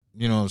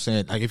You know what I'm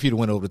saying? Like, if he'd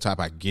went over the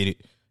top, I get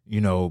it, you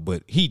know,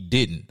 but he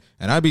didn't.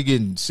 And I be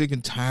getting sick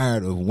and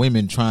tired of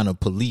women trying to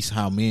police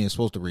how men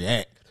supposed to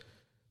react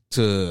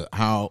to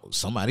how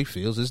somebody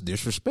feels is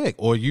disrespect.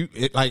 Or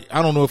I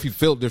don't know if you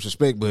felt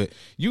disrespect, but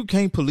you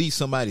can't police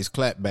somebody's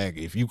clap back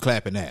if you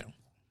clapping at them.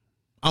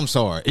 I'm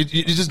sorry.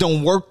 It just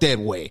don't work that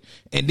way.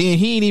 And then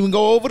he ain't even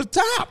go over the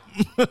top.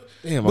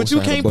 Damn, but you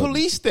can't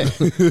police that.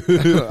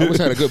 I wish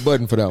I had a good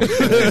button for that one.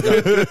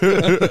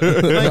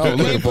 Like,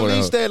 you can't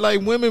police that. Like,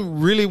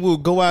 women really will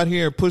go out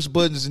here and push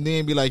buttons and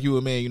then be like, you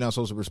a man, you're not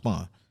supposed to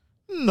respond.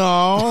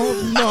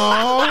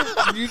 No,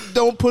 you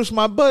don't push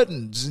my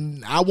buttons.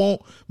 And I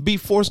won't be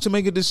forced to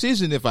make a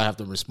decision if I have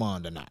to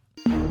respond or not.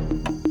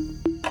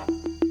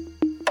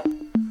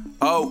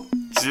 Oh,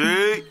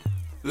 gee.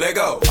 Let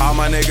go. All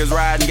my niggas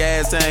riding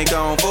gas tank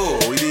on full.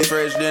 We be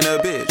fresh than a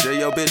bitch. Yeah,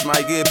 your bitch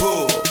might get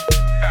pulled.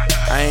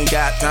 I ain't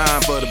got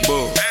time for the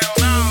bull.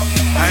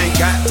 I ain't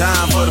got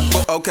time for the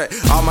bull. Okay,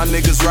 all my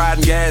niggas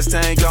riding gas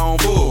tank on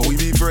full. We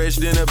be fresh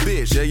than a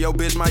bitch. Yeah, your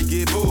bitch might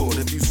get pulled.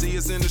 If you see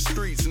us in the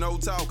streets, no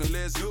talking,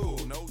 let's go.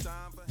 No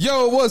time for...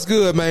 Yo, what's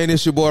good, man?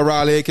 It's your boy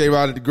Riley, a.k.a.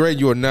 Riley the Great.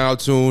 You are now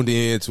tuned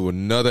in to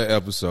another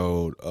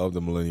episode of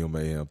the Millennial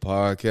Mayhem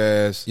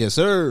podcast. Yes,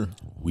 sir.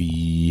 We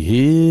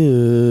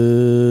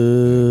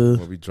here.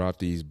 Where we drop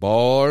these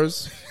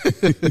bars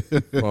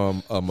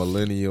from a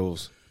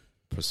millennial's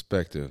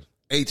perspective.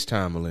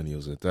 H-time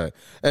millennials at that.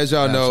 As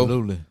y'all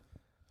know,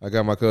 I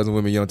got my cousin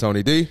with me, Young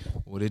Tony D.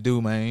 What it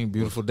do, man?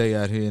 Beautiful day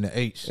out here in the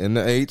H. In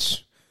the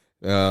H.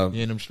 You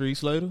in them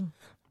streets later?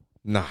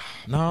 Nah.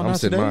 No, I'm not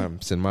today.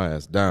 I'm sitting my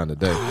ass down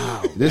today.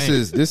 Oh, this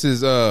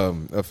is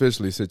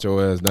officially sit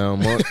your ass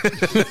down month.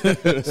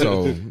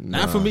 So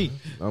not for me.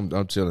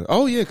 I'm chilling.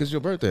 Oh yeah, because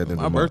your birthday.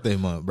 My birthday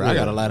month, bro. Yeah, I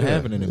got a lot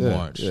happening in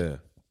March. Yeah.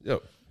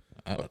 Yep.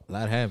 A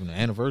lot happening.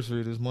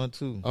 Anniversary this month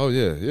too. Oh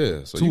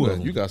yeah. So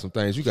you got some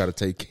things you got to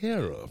take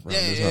care of.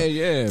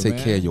 Yeah. Take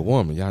care of your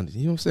woman. Y'all,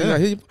 you know what I'm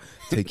saying? Yeah.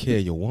 Take care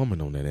of your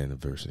woman on that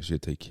anniversary. She'll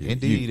take care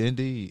of you.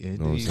 Indeed, you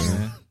know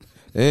man.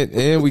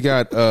 And we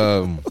got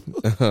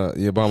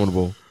the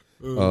abominable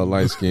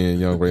light-skinned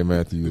young Ray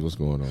Matthews. What's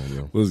going on,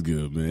 yo? What's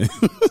good, man?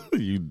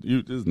 you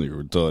this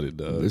nigga retarded,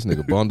 dog. This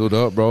nigga bundled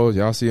up, bro.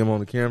 Y'all see him on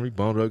the camera. He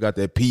bundled up, got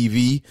that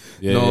PV.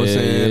 Yeah, you know what I'm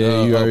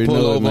saying? You already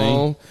know it,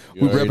 man.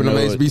 We repping them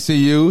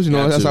HBCUs. You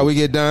know, that's how we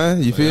get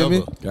done. You feel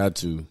me? Got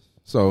to.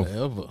 So,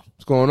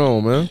 what's going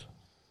on, man?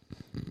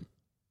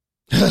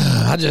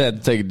 I just had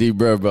to take a deep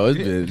breath, bro.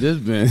 It's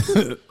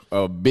been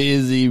a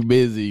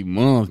busy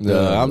month.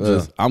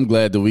 I'm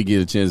glad that we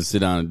get a chance to sit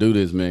down and do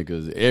this, man,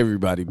 because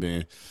everybody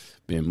been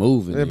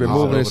moving. They've been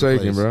moving and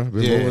shaking, bro.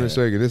 Moving and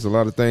shaking. There's a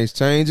lot of things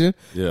changing,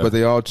 but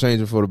they all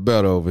changing for the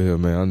better over here,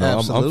 man. I know.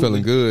 I'm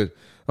feeling good.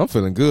 I'm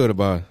feeling good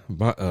about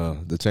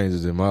the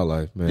changes in my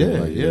life,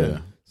 man.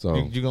 Yeah. So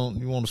you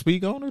want to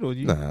speak on it, or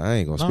you? Nah, I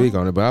ain't gonna speak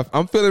on it, but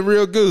I'm feeling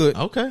real good.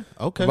 Okay.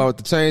 About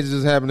the changes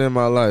that's happening in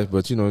my life,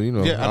 but I don't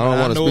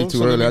want to speak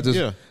too early. I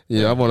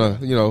want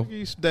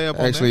to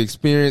actually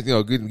experience,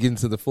 get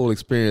into the full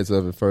experience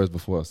of it first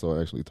before I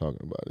start actually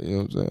talking about it. You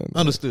know what I'm saying?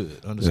 Understood.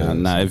 Yeah,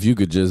 now, if you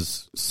could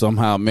just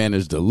somehow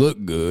manage to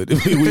look good,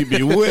 we'd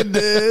be with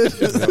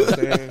it. You know what I'm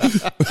saying?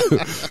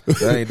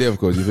 That ain't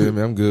difficult. You feel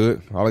me? I'm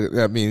good.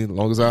 As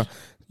long as I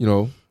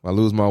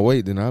lose my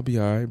weight, then I'll be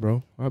all right,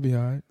 bro. I'll be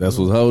all right. That's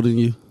what's holding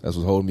you? That's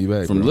what's holding me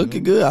back. From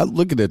looking good? I'm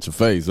looking at your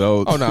face.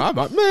 Oh, no.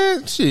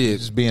 Man, shit.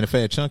 Just being a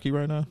fat chunky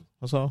right now.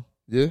 That's all.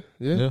 Yeah.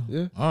 All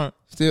right.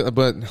 Still,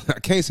 but I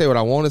can't say what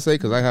I want to say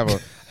because I have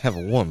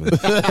a woman.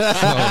 So,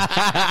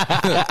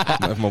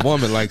 if my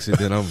woman likes it,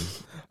 then I'm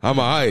all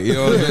right, you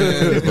know what I'm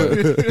saying?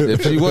 But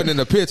if she wasn't in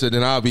the picture,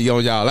 then I'll be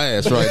on y'all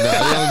ass right now. You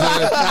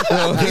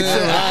know what I'm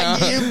saying?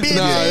 You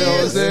know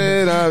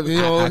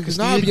what I'm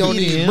saying? I'll be on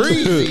these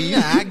breezy.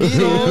 I get you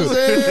know what I'm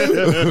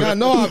saying? I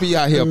know I'll be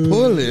out here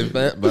pulling,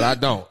 but I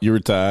don't. You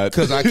retired.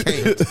 Because I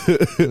can't.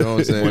 You know what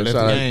I'm saying? Let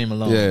the game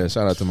alone. Yeah,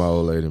 shout out to my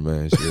old lady,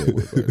 man. She at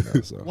work right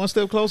now, so. One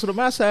step closer to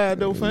my side,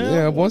 though, fam.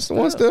 Yeah, one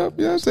step.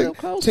 Yeah,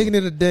 taking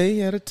it a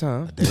day at a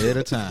time. A day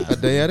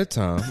at a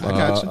time. I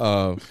got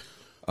you.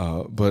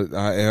 But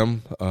I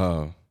am,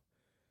 I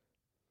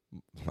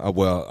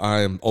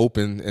am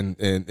open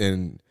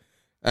and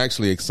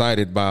actually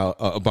excited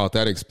about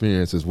that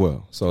experience as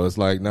well. So it's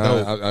like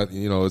now,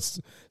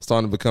 it's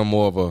starting to become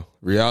more of a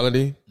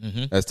reality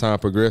as time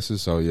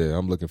progresses. So yeah,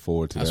 I'm looking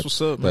forward to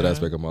that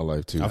aspect of my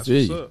life too. I feel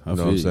you. You know what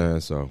I'm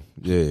saying? So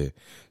yeah,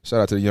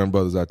 shout out to the young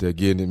brothers out there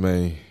getting it,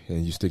 man,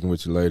 and you sticking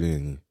with your lady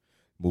and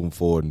moving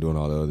forward and doing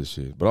all the other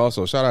shit. But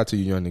also shout out to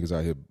you young niggas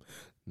out here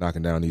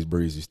knocking down these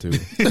breezes too.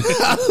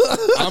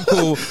 I'm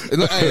cool.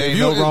 Ain't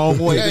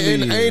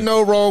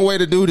no wrong way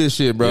to do this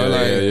shit, bro.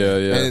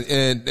 Yeah.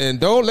 And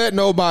don't let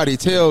nobody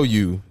tell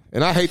you.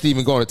 And I hate to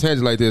even go on a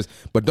tangent like this,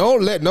 but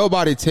don't let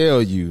nobody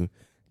tell you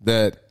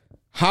that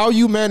how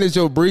you manage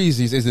your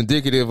breezes is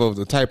indicative of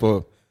the type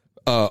of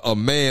a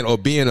man or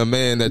being a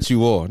man that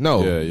you are.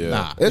 No,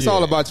 it's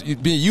all about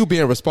you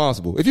being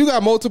responsible. If you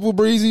got multiple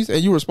breezes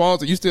and you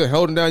responsible, you still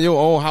holding down your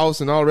own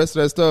house and all the rest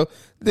of that stuff,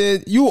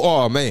 then you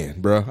are a man,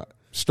 bro.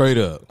 Straight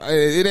up.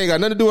 It ain't got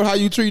nothing to do with how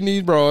you treating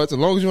these broads, as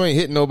long as you ain't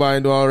hitting nobody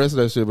and doing all the rest of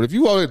that shit. But if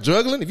you are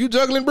juggling, if you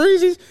juggling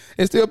breezes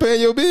and still paying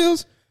your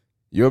bills,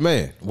 you're a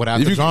man.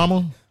 Without the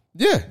drama,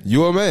 yeah,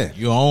 you're a man.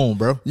 you're on,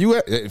 bro.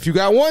 If you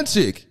got one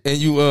chick and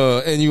you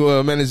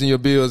managing your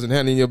bills and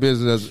handling your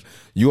business,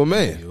 you a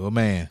man. You're a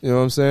man. You know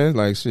what I'm saying?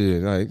 Like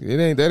shit, like it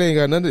ain't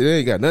got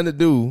nothing to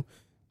do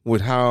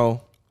with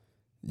how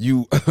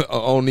you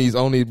on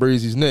these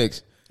breezes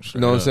necks. You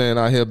know what I'm saying?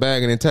 Out here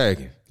bagging and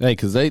tagging. Hey,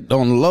 cause they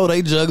on the low,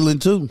 they juggling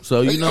too.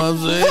 So you know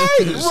what I'm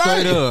saying?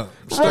 Straight up.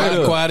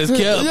 Quiet as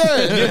kept.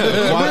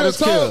 Yeah. Quiet as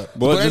kept.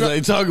 Boy, just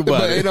ain't talking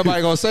about But it. ain't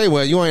nobody gonna say,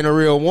 well, you ain't a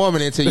real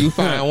woman until you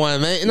find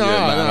one, man. No,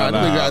 we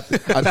got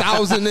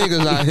 1,000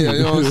 niggas out here,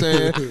 you know what I'm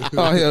saying?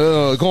 Out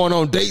here going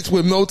on dates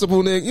with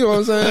multiple niggas, you know what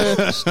I'm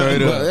saying?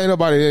 Straight up.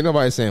 Ain't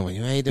nobody saying, well,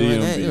 you ain't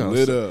doing that. You know?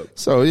 lit up.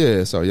 So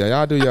yeah,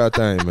 y'all do y'all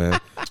thing, man.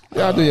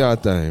 Y'all do y'all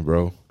thing,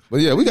 bro. But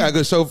yeah, we got a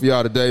good show for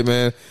y'all today,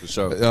 man. For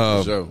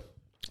sure.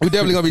 We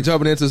definitely gonna be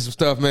jumping into some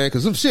stuff, man,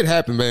 because some shit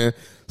happened, man.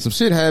 Some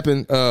shit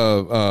happened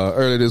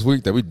earlier this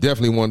week that we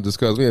definitely want to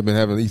discuss. We have been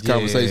having these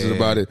conversations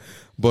about it.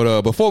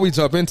 But before we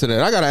jump into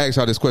that, I gotta ask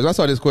y'all this question. I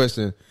saw this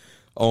question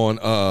on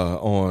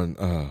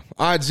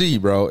IG,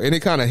 bro, and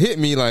it kind of hit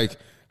me like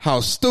how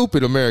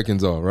stupid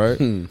Americans are, right?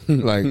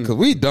 Like, cause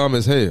we dumb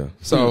as hell.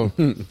 So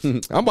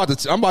I'm about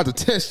to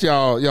test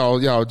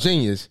y'all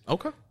genius.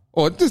 Okay.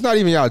 Or just not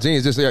even y'all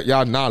genius, just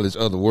y'all knowledge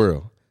of the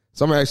world.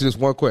 So I'm gonna ask you this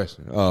one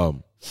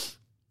question.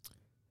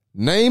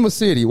 Name a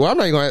city. Well, I'm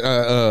not going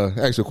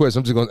to ask you a question.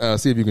 I'm just going to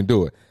see if you can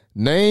do it.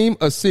 Name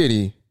a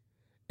city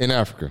in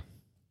Africa.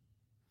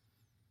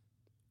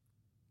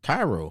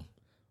 Cairo.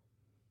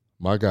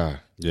 My God.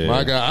 Yeah.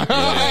 My God.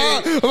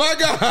 Yeah. My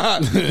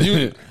God.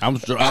 I'm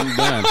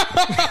done.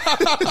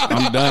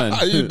 I'm done.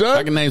 Are you done?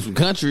 I can name some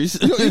countries.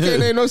 You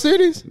can't name no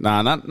cities?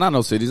 Nah, not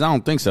no cities. I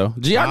don't think so.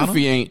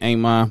 Geography ain't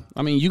mine.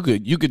 I mean, you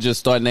could just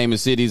start naming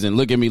cities and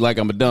look at me like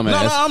I'm a dumbass.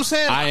 No, I'm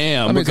saying I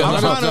am. I mean,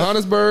 because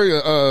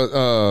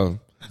Johannesburg,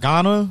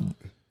 Ghana.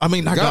 I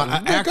mean, not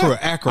Ghana. Accra.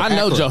 I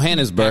know Accra.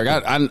 Johannesburg.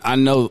 I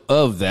know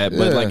of that.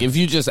 But Yeah. like, if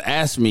you just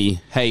ask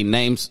me, hey,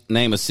 name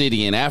a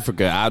city in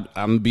Africa,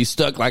 I'm gonna be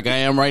stuck like I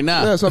am right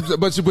now. yeah,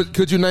 but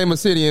could you name a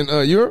city in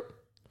Europe?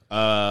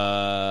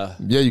 Yeah,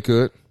 you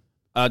could.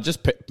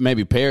 Just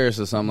maybe Paris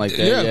or something like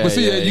that. Yeah, but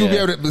see, you'll be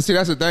able to. But see,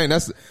 that's the thing.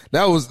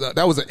 That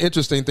was an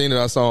interesting thing that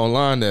I saw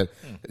online. That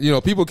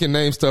people can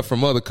name stuff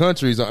from other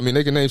countries. I mean,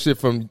 they can name shit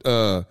from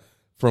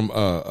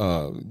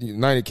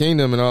United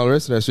Kingdom and all the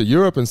rest of that shit,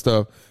 Europe and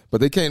stuff. But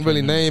they can't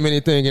really name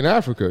anything in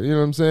Africa. You know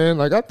what I'm saying?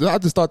 Like I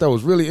just thought that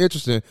was really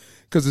interesting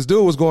because this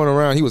dude was going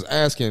around. He was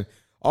asking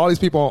all these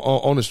people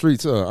on the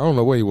streets. I don't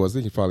know where he was.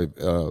 I think he probably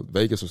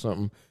Vegas or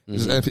something.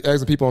 Just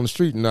asking people on the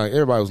street, and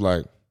everybody was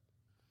like,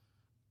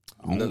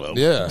 I don't know.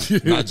 yeah,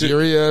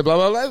 Nigeria, blah,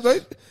 blah, blah.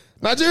 Like,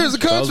 Nigeria's a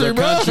country,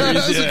 bro. It's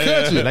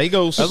a country.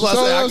 Lagos. That's what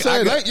I'm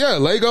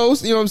saying.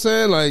 Lagos, you know what I'm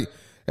saying? Like,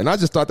 and I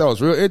just thought that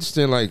was real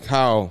interesting, like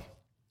how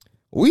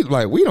we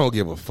don't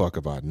give a fuck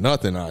about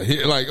nothing out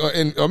here. Like,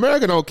 and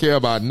America don't care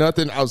about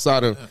nothing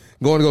outside of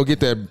going to go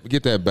get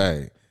that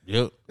bag.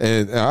 Yep.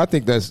 And I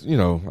think that's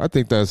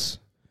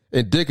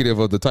indicative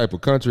of the type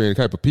of country and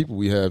the type of people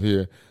we have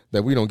here,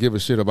 that we don't give a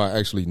shit about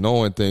actually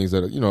knowing things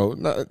that are,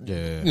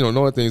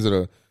 knowing things that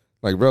are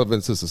like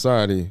relevant to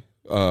society.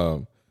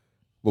 But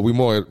we're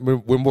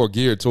more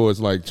geared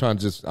towards like trying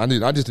to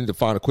I just need to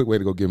find a quick way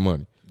to go get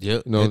money.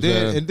 Yep. You know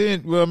And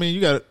then, well, I mean, you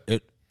got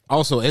it.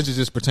 Also, as it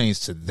just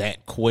pertains to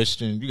that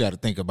question, you got to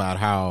think about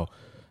how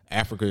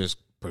Africa is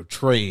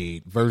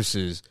portrayed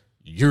versus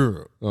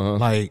Europe.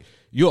 Like,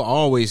 you'll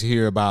always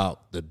hear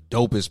about the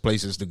dopest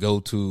places to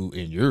go to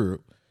in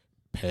Europe.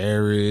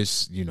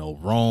 Paris,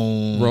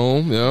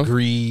 Rome, yeah.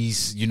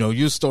 Greece,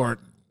 you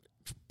start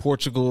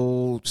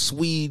Portugal,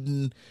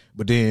 Sweden,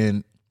 but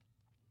then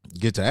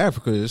get to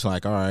Africa, it's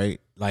like, all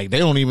right, like they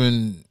don't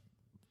even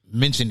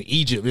mention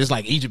Egypt. It's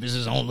like Egypt is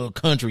its own little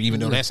country, even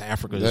though that's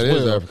Africa as well. That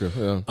is Africa,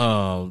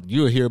 yeah.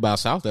 You'll hear about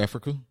South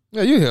Africa.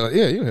 Yeah, you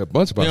hear a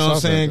bunch about South Africa. You know what I'm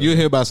saying? You'll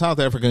hear about South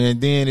Africa,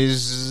 and then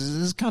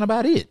it's kind of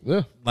about it.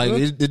 Yeah. Like,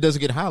 it doesn't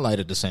get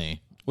highlighted the same.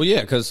 Well,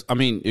 yeah, because I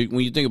mean,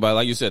 when you think about it,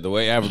 like you said, the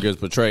way Africa is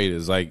portrayed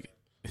is like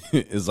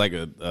it's like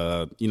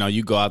a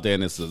you go out there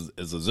and it's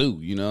a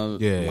zoo,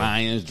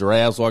 lions,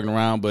 giraffes walking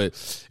around, but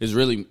it's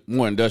really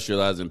more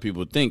industrialized than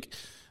people think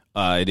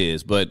it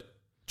is. But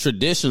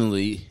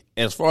traditionally,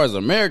 as far as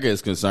America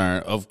is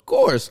concerned, of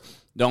course,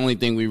 the only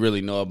thing we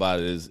really know about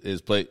is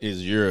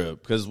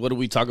Europe. Because what do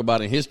we talk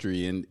about in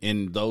history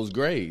in those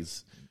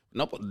grades?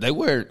 Nope, they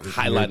weren't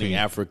highlighting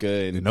Africa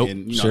in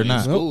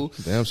school. Nope.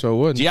 Damn sure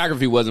wouldn't.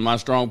 Geography wasn't my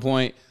strong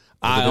point.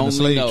 I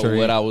only know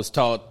what I was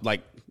taught,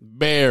 like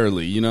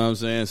barely. You know what I'm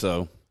saying?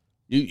 So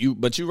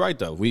but you're right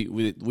though.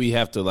 We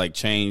have to like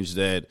change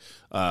that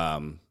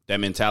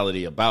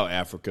mentality about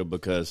Africa,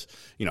 because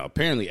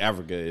apparently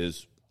Africa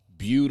is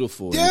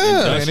beautiful.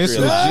 Yeah, and it's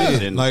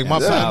legit. Like my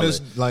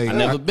partners, like I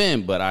never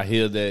been, but I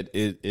hear that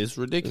it's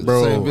ridiculous.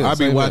 Bro, I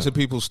be watching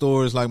people's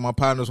stories. Like my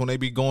partners, when they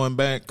be going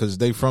back, because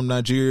they from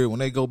Nigeria, when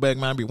they go back,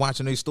 man, I be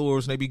watching their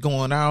stores and they be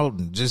going out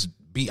and just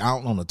be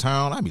out on the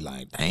town, I'd be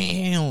like,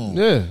 damn,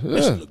 Yeah,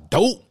 this shit look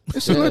dope.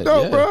 It should look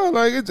dope, bro.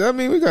 Like, I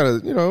mean, we gotta,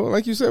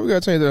 like you said, we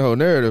gotta change that whole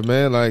narrative,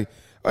 man. Like,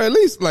 or at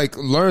least like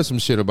learn some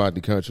shit about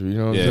the country. You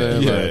know what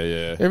I'm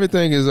saying? Like,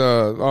 everything is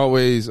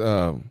always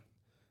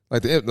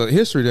like the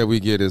history that we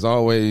get is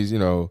always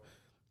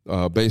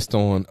based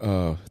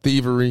on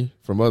thievery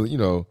from other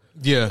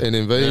and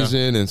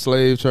invasion and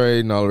slave trade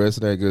and all the rest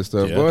of that good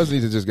stuff. Boys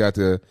need to just got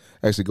to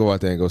actually go out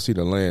there and go see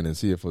the land and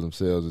see it for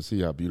themselves and see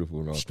how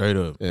beautiful straight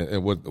up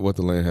and what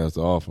the land has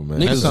to offer, man.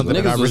 That's something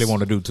that I really want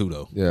to do too,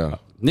 though. Yeah.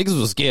 Niggas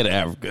was scared of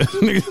Africa.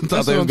 Niggas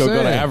thought they was going to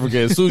go to Africa.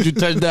 As soon as you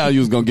touch down,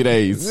 you was going to get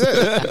AIDS.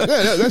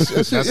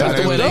 That's how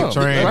the way they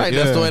trained. Right,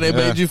 that's the way they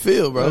made you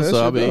feel, bro.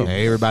 So, I mean.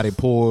 Everybody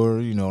poor,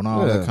 and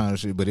all that kind of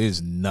shit, but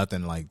it's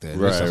nothing like that.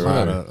 Right,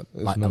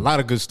 a lot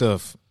of good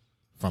stuff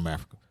from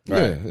Africa.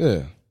 Right.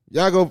 Yeah.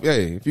 Y'all go,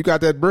 if you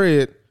got that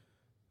bread,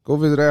 go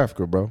visit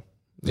Africa, bro.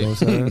 You know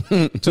what I'm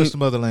saying? Touch the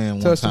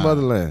motherland. Touch the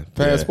motherland.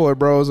 Passport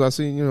bros, I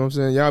see, you know what I'm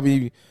saying? Y'all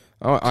be,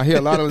 I hear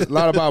a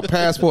lot about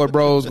passport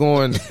bros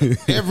going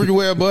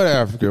everywhere but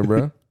Africa,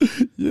 bro.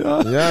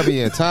 Yeah. Y'all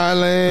be in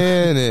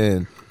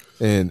Thailand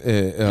and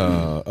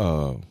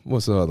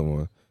what's the other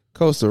one?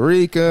 Costa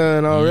Rica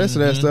and all the rest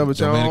of that stuff, but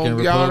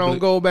y'all don't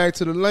go back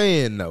to the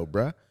land, though,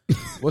 bro.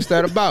 What's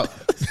that about?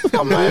 What's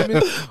that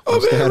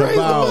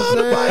about?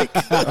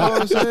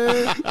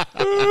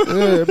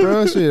 Yeah,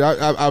 bro. Shit.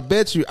 I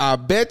bet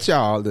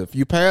y'all if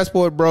you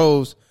passport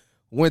bros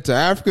went to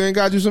Africa and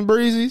got you some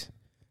breezies,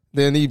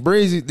 then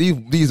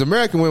these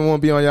American women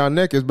won't be on y'all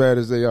neck as bad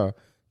as they are.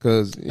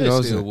 Cause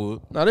they still would.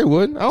 No, they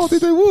wouldn't. I don't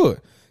think they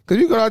would. Cause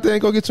you go out there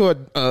and go get you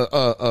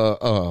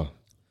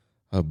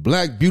a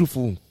black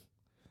beautiful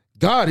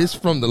goddess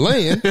from the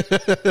land,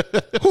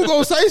 who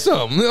gonna say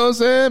something? You know what I'm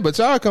saying? But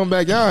y'all come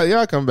back,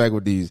 y'all come back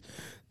with these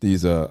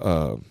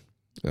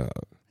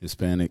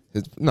Hispanic.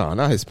 No,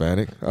 not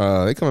Hispanic.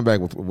 They coming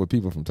back with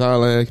people from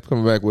Thailand.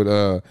 Coming back with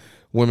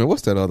women.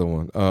 What's that other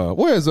one?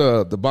 Where's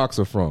the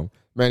boxer from?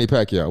 Manny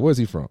Pacquiao. Where's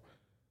he from?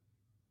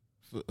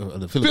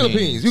 The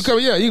Philippines. You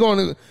going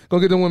to go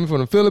get the women from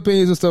the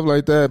Philippines and stuff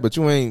like that. But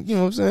you ain't. You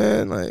know what I'm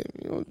saying? Like,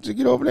 just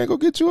get over there and go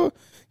get you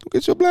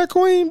a black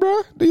queen,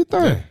 bro. Do your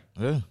thing.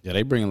 Yeah,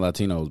 they bringing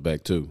Latinos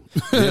back too.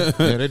 Yeah,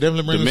 they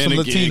definitely bringing some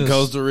Latinos.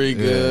 Costa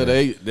Rica,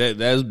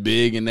 that's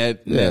big in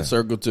that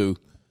circle too.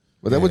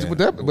 But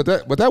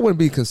that wouldn't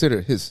be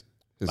considered his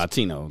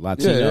Latino,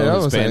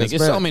 Hispanic.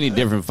 It's so many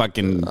different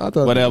fucking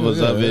whatevers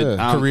of it.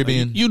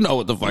 Caribbean. You know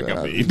what the fuck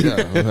I mean.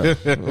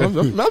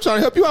 I'm trying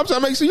to help you. I'm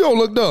trying to make sure you don't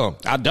look dumb.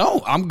 I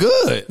don't. I'm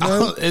good.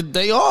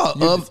 They are.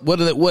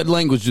 What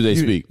language do they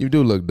speak? You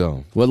do look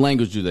dumb. What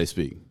language do they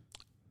speak?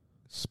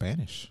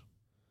 Spanish.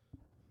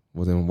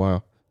 Well, then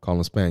why call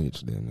them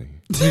Spaniards then, nigga?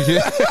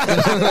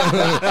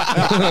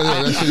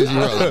 That shit is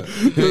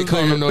irrelevant. You ain't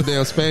calling them no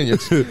damn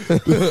Spaniards.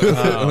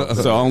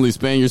 So only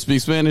Spaniards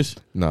speak Spanish?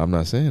 No, I'm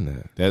not saying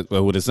that. That's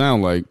what would it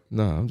sound like?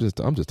 No, I'm just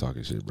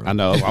talking shit, bro. I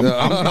know.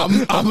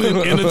 I'm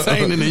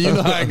entertaining it. You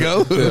know how I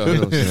go. Yeah, you know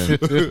what I'm saying?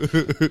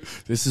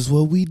 This is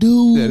what we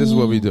do. Yeah, this is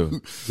what we do.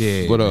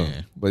 Yeah,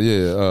 but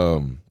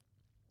y'all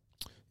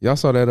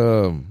saw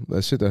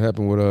that shit that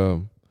happened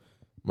with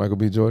Michael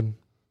B. Jordan.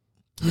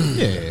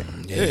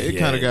 It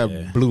kind of got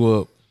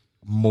blew up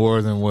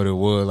more than what it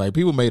was. Like,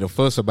 people made a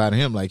fuss about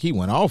him, like he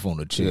went off on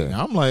the chick.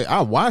 Yeah. I'm like, I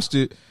watched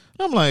it.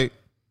 I'm like,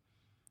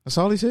 that's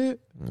all he said.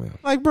 Yeah.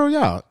 Like, bro,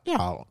 y'all,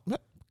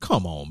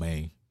 come on,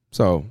 man.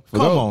 So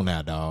come on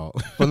now,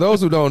 dog. For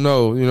those who don't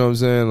know, you know what I'm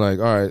saying? Like,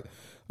 all right,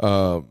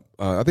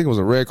 I think it was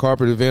a red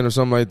carpet event or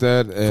something like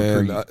that,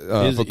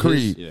 and for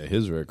Creed,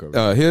 his red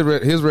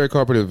carpet, his red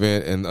carpet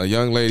event, and a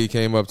young lady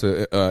came up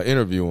to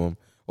interview him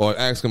or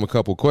ask him a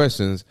couple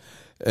questions.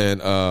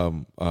 And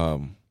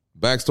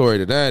backstory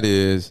to that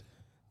is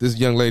this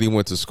young lady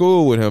went to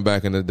school with him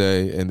back in the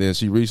day, and then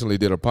she recently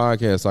did a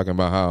podcast talking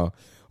about how,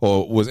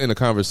 or was in a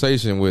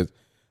conversation with,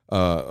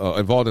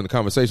 involved in a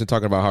conversation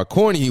talking about how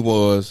corny he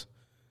was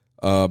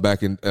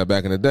back in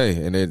the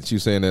day. And then she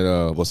was saying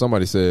that,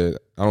 somebody said,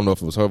 I don't know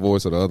if it was her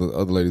voice or the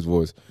other lady's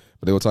voice,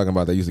 but they were talking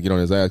about they used to get on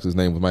his ass because his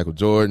name was Michael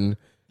Jordan,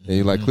 and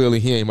he's like, clearly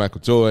he ain't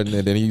Michael Jordan,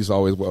 and then he used to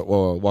always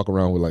walk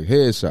around with like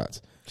headshots.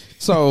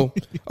 So,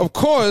 of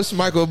course,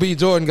 Michael B.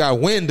 Jordan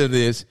got wind of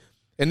this,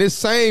 and this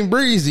same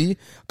Breezy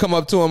come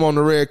up to him on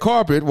the red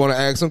carpet, want to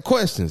ask him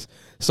questions.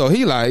 So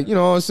he like, you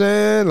know what I'm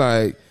saying?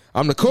 Like,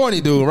 I'm the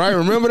corny dude, right?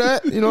 Remember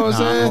that? You know what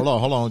I'm saying?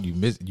 Hold on.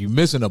 You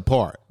missing a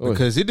part,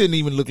 because it didn't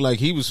even look like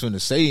he was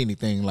finna say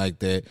anything like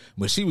that.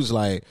 But she was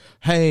like,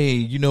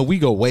 hey, we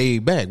go way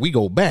back. We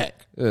go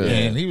back. Yeah.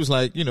 And he was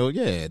like,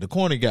 the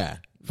corny guy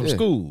from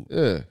school.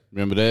 Yeah.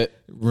 Remember that?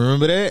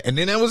 And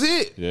then that was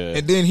it. Yeah.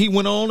 And then he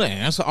went on to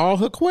answer all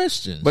her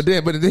questions. But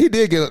he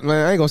did get,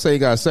 man, I ain't gonna say he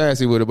got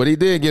sassy with it, but he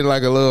did get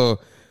like a little,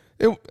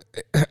 I ain't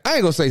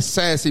gonna say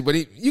sassy, but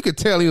you could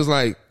tell he was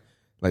like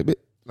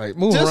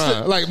move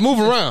around. Like, move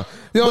around.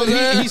 You know what I'm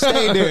saying? He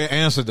stayed there and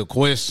answered the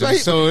question. Like,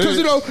 so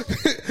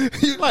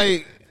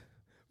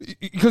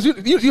because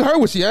you heard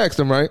what she asked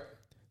him, right?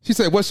 She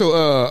said, what's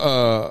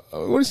your,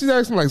 what did she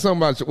ask him? Like, something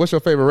about, what's your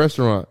favorite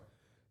restaurant?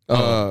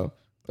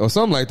 or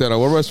something like that. Or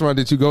what restaurant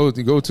did you go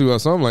to or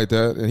something like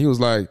that? And he was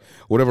like,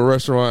 whatever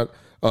restaurant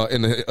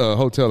in the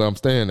hotel that I'm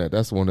staying at,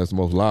 that's the one that's the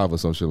most live or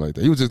some shit like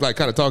that. He was just like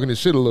kind of talking his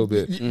shit a little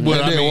bit.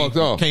 Well, and then walked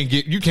off.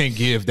 You can't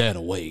give that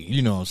away.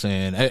 You know what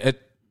I'm saying?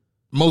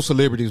 Most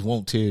celebrities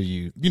won't tell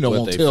you,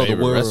 won't tell the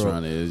world.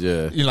 Restaurant is,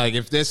 yeah. Like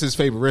if that's his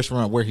favorite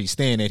restaurant where he's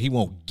staying at, he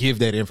won't give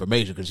that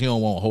information because he don't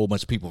want a whole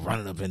bunch of people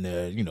running up in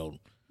there, No,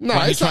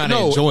 he's trying to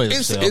enjoy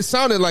himself. It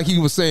sounded like he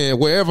was saying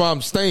wherever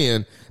I'm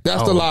staying,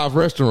 that's the live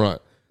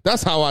restaurant.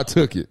 That's how I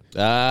took it. Okay.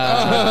 You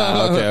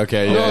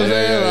know what I'm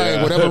saying?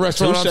 Like whatever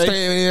restaurant I'm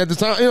staying in at the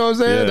time. You know what I'm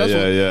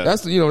saying?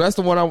 That's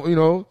the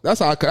one that's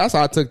how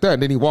I took that.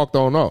 And then he walked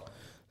on off.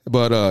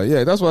 But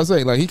that's what I'm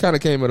saying. Like he kind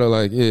of came at her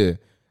like,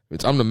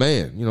 I'm the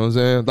man. You know what I'm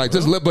saying? Like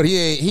but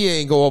he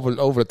ain't go over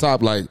the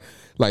top like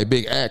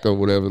Big Ack or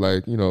whatever.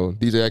 Like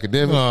DJ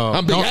Academic.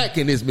 I'm Big Ack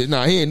in this bitch.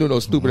 Nah, he ain't do no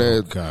stupid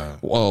ass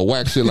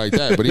whack shit like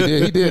that. But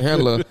he did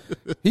handle her.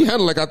 He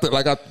handled like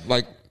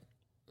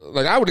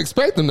I would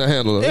expect him to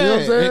handle it. You know what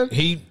I'm saying?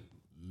 He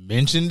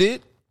mentioned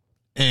it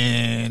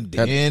and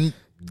then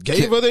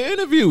gave her the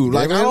interview.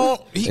 Like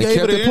he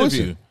gave her the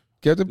interview.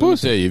 Kept it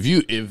pushing. Tell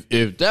you,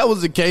 if that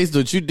was the case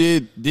that you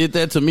did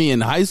that to me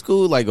in high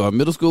school, like or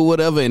middle school,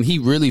 whatever, and he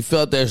really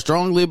felt that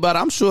strongly about it,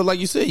 I'm sure, like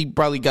you said, he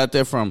probably got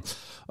that from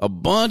a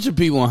bunch of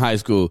people in high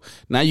school.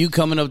 Now you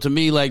coming up to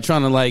me like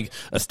trying to like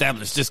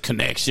establish this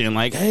connection,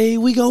 like, hey,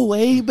 we go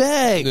way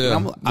back.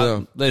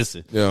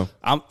 Listen,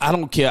 I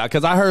don't care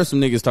because I heard some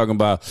niggas talking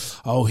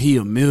about, oh, he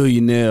a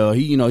millionaire.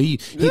 He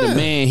the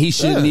man. He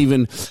shouldn't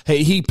even.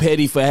 Hey, he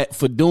petty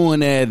for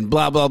doing that and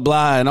blah blah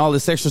blah and all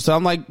this extra stuff.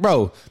 I'm like,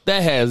 bro,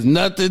 that has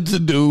nothing to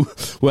do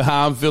with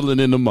how I'm feeling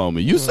in the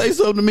moment. You say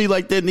something to me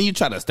like that, and then you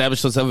try to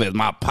establish yourself as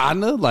my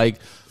partner, like.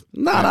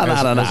 Nah.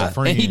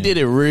 And he did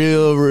it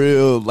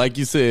real, like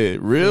you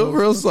said,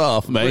 real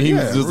soft, man. He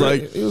was just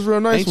like, he was real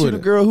nice. Ain't you the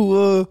girl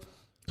who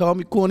called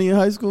me corny in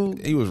high school?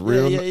 He was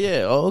real.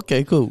 Yeah. Oh,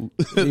 okay, cool.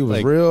 He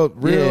was real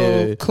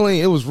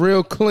clean. It was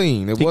real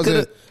clean.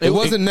 It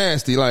wasn't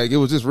nasty. Like it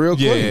was just real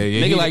clean.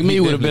 Yeah. Nigga like me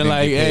would have been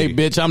like, hey,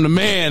 bitch, I'm the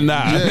man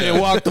now. And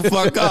walk the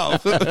fuck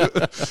off.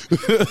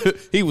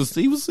 He was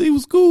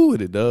cool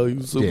with it, though. He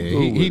was super cool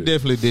with it. He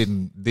definitely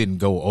didn't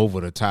go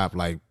over the top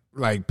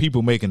like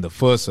people making the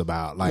fuss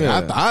about. Like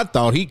I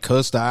thought he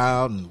cussed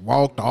out and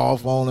walked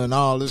off on and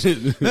all this.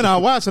 Then I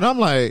watched it. I'm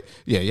like,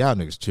 y'all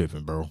niggas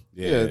tripping, bro.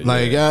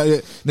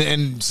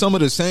 And some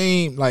of the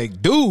same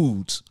like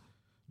dudes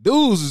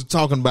is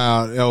talking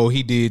about, oh,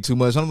 he did too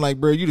much. I'm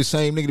like, bro, you the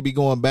same nigga to be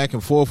going back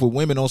and forth with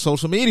women on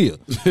social media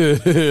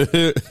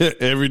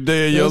every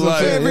day of your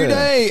life. Every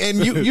day.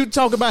 And you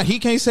talk about he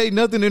can't say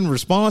nothing in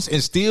response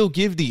and still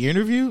give the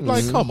interview.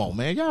 Like, come on,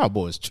 man, y'all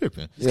boys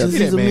tripping. Because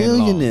he's a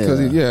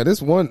millionaire.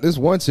 This one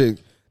chick.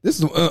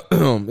 This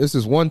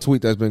is one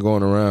tweet that's been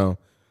going around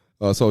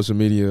social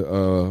media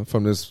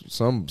from this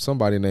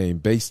somebody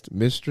named Based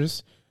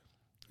Mistress,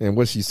 and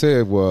what she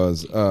said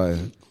was.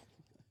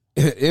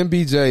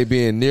 MBJ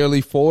being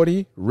nearly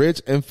 40, rich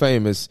and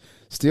famous,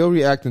 still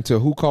reacting to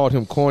who called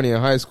him corny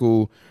in high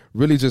school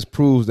really just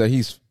proves that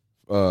he's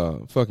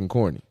fucking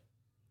corny.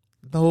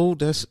 No,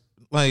 that's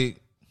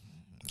like,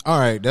 all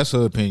right, that's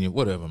her opinion.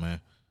 Whatever, man.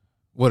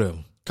 Whatever.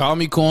 Call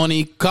me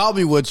corny. Call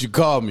me what you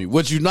call me.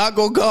 What you not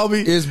gonna call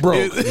me is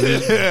broke.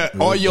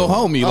 Or your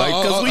homie. Like,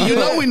 cause we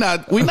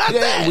not that. We not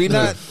tight.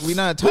 We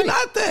not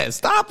that.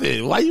 Stop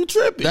it. Why you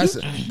tripping?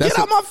 Get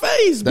out my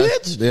face,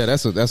 bitch. Yeah,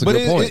 that's a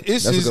good point.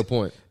 That's a good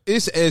point.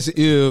 It's as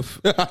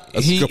if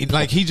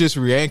he just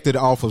reacted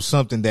off of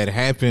something that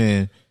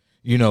happened,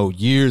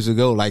 years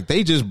ago. Like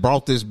they just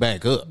brought this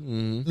back up.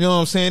 You know what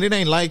I'm saying? It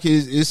ain't like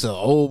it's an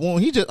old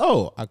one. He just,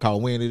 I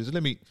call Wendy.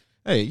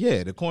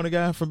 The corner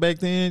guy from back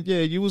then. Yeah,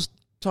 you was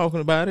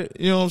talking about it.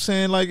 You know what I'm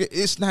saying? Like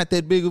it's not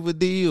that big of a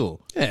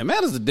deal. Yeah,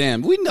 matters a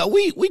damn. We know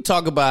we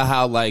talk about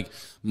how like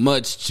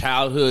much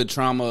childhood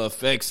trauma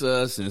affects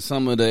us in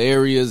some of the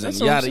areas and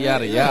yada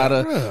yada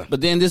yada. Yeah.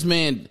 But then this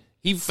man,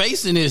 he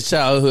facing his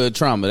childhood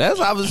trauma. That's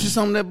obviously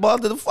something that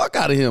bothered the fuck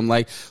out of him.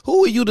 Like,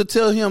 who are you to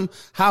tell him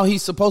how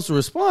he's supposed to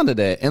respond to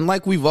that? And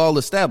like we've all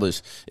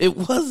established, it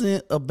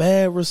wasn't a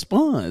bad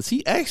response.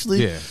 He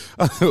actually,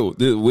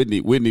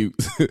 Whitney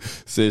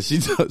said she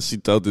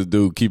told this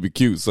dude keep it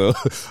cute. So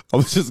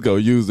I'm just gonna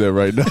use that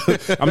right now.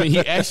 I mean,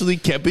 he actually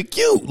kept it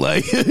cute.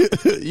 Like,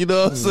 you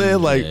know what I'm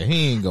saying? Like,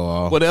 he ain't go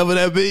off. Whatever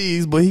that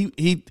means. But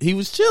he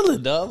was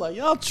chilling, dog. Like,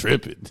 y'all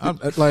tripping.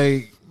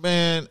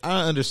 Man,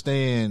 I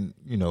understand,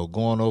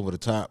 going over the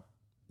top.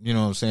 You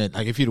know what I'm saying?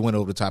 Like, if he'd went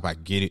over the top, I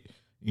get it,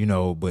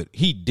 but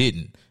he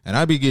didn't. And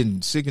I be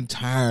getting sick and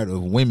tired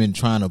of women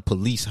trying to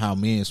police how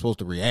men are supposed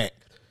to react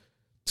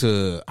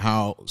to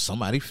how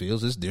somebody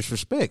feels is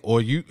disrespect. Or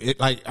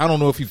I don't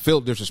know if he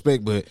felt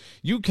disrespect, but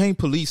you can't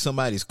police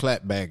somebody's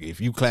clap back if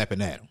you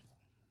clapping at them.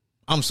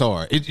 I'm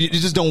sorry. It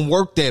just don't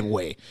work that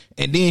way.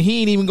 And then he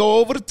ain't even go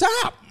over the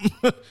top.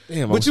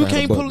 Damn, but you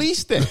can't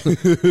police that.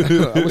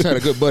 I wish I had a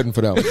good button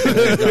for that one.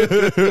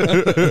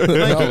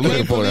 You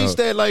can't police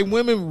that. Like,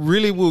 women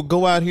really will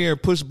go out here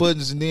and push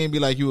buttons and then be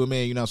like, you a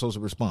man, you're not supposed to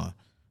respond.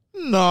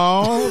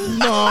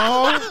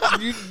 No,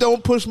 you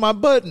don't push my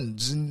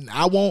buttons, and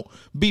I won't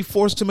be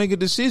forced to make a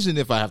decision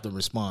if I have to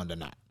respond or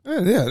not.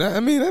 Yeah,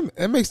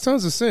 that makes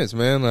tons of sense,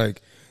 man.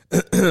 Like,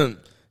 and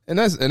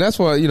that's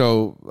why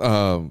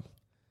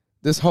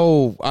this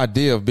whole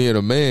idea of being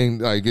a man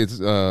like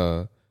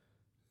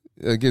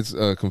it gets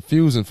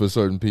confusing for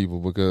certain people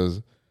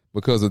because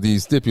of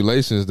these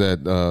stipulations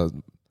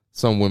that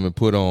some women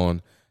put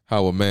on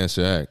how a man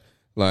should act.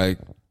 Like,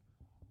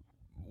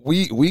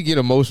 we get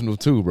emotional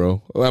too,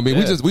 bro. I mean,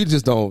 we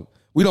just don't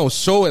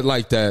show it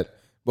like that,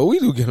 but we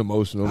do get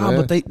emotional, man.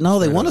 But they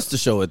want us to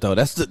show it though.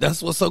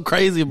 That's what's so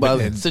crazy about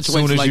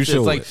situations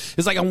like this.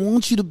 It's like I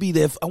want you to be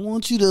there. I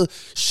want you to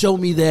show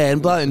me that,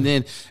 and blah. And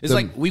then it's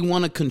like we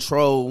want to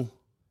control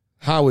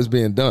how it's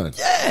being done.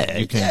 Yeah,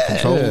 you can't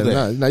control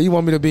that. Now you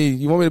want me to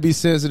be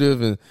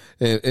sensitive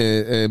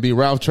and be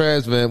Ralph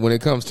Tresvant when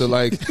it comes to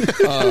like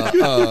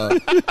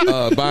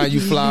buying you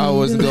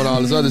flowers and doing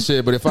all this other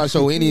shit. But if I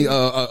show any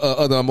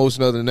other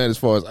emotion other than that, as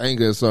far as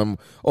anger or something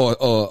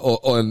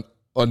or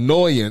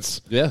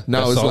annoyance,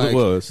 now it's like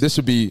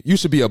you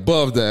should be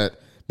above that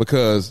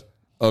because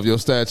of your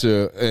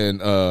stature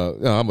and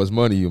how much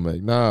money you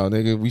make. Nah,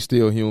 nigga, we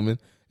still human.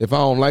 If I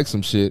don't like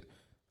some shit,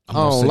 I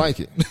don't like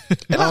it.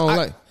 I don't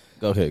like.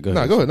 Go ahead.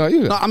 No, go ahead. No,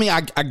 you. No, I mean,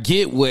 I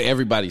get what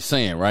everybody's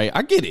saying, right?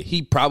 I get it.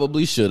 He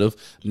probably should have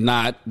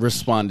not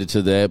responded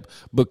to that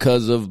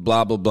because of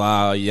blah, blah,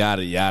 blah,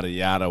 yada, yada,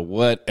 yada,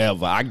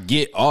 whatever. I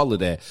get all of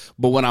that.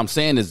 But what I'm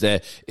saying is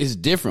that it's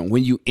different.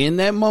 When you in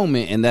that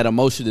moment and that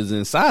emotion is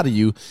inside of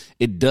you,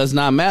 it does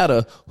not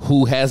matter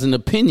who has an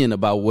opinion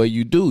about what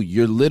you do.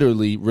 You're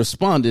literally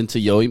responding to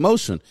your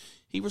emotion.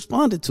 He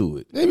responded to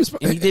it. And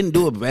he didn't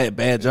do a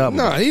bad job.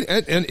 No, he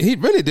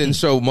really didn't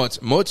show much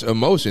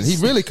emotion. He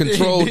really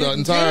controlled the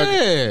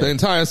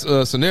entire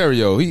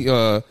scenario.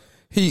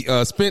 He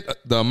spent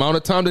the amount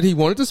of time that he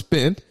wanted to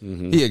spend.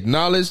 Mm-hmm. He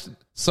acknowledged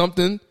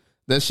something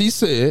that she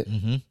said,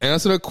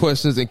 answered her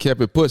questions, and kept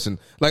it pushing.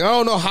 Like, I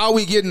don't know how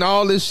we getting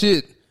all this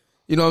shit,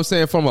 you know what I'm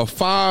saying, from a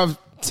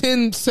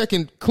 5-10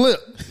 second clip.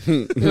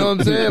 You know what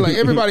I'm saying? Like,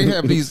 everybody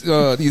have these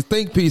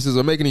think pieces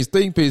or making these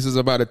think pieces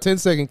about a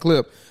 10-second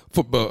clip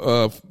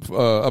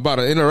about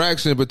an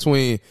interaction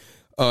between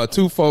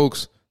two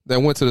folks that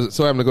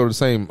happened to go to the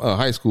same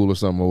high school or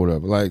something or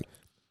whatever. Like,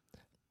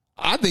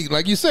 I think,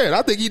 like you said,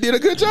 I think he did a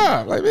good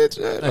job. Like, bitch,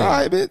 all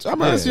right, bitch,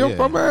 I'm asking you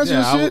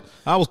shit.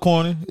 I was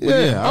corny.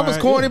 I was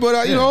corny,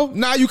 but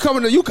now you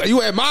coming to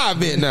you at my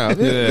event now. I'm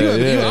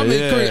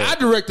in Korea. I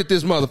directed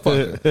this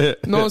motherfucker. You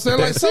know what I'm saying?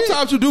 Like,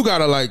 sometimes you do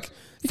gotta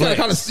you gotta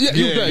kind of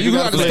you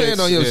gotta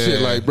stand on your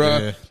shit, like,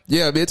 bro.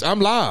 Yeah, bitch,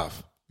 I'm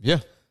live. Yeah.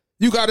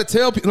 You got to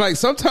tell people, like,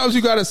 sometimes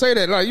you got to say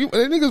that. Like,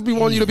 niggas be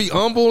wanting you to be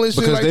humble and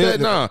shit like that.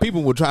 Nah.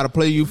 People will try to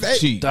play you for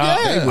cheap.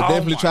 They would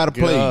definitely try to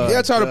play you.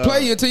 Yeah, try to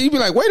play you until you be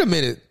like, wait a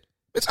minute.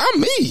 Bitch, I'm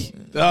me.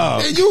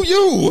 And you.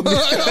 You know what I'm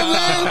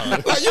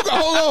saying? Like, you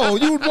can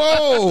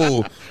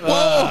hold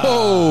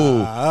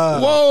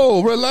on.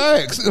 Whoa,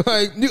 relax.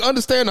 Like, you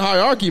understand the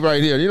hierarchy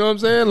right here. You know what I'm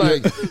saying?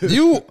 Like,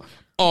 you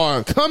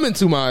are coming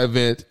to my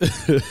event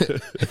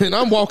and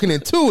I'm walking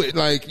into it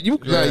like you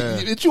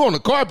on the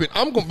carpet.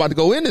 I'm about to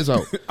go in this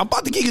hole. I'm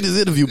about to kick in this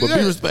interview, but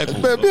be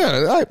respectful.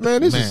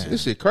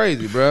 This shit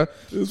crazy, bro.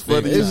 It's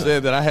funny you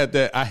said that. I had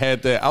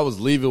that. I was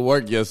leaving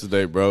work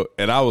yesterday, bro,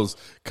 and I was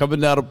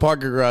coming down the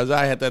parking garage.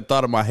 I had that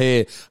thought in my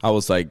head. I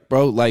was like,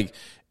 bro, like,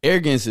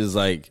 arrogance is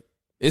like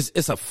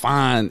it's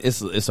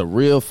a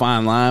real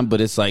fine line,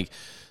 but it's like,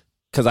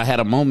 because I had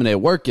a moment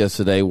at work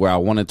yesterday where I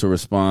wanted to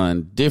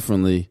respond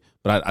differently.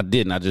 But I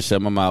didn't. I just shut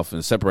my mouth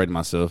and separated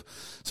myself.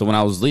 So when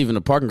I was leaving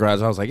the parking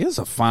garage, I was like, it's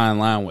a fine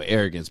line with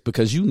arrogance,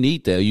 because you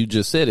need that. You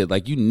just said it.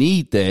 Like, you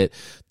need that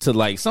to,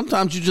 like,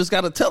 sometimes you just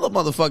got to tell a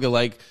motherfucker,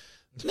 like,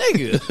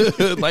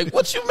 nigga, like,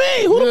 what you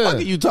mean? Who the fuck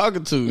are you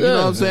talking to? You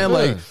know what I'm saying?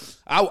 Like,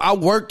 I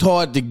worked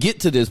hard to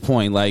get to this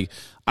point. Like,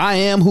 I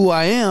am who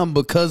I am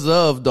because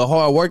of the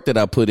hard work that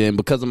I put in,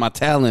 because of my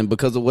talent,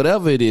 because of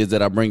whatever it is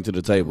that I bring to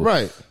the table.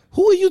 Right.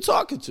 Who are you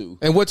talking to?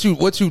 And what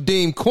you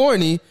deem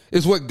corny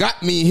is what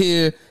got me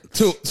here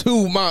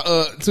to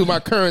my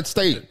current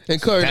state and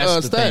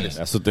current status.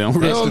 That's what they don't.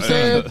 You know what I'm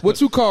saying?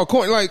 What you call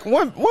corny? Like,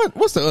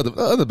 what's the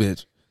other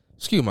bitch?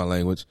 Excuse my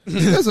language.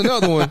 There's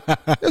another one.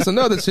 There's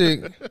another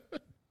chick.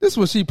 This is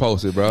what she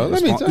posted, bro.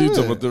 Let me tell you.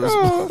 Talking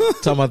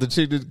about the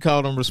chick that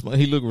called him.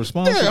 He looked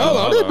responsible. Yeah, hold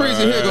on.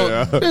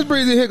 This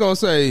breezy here gonna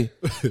say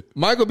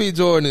Michael B.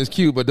 Jordan is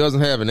cute but doesn't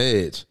have an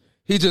edge.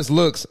 He just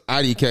looks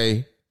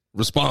IDK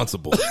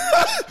responsible.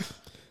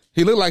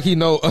 He looked like he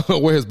know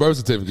where his birth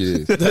certificate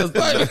is. That's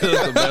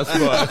the best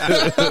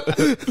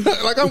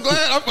part. Like, I'm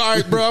all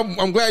right, bro.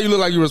 I'm glad you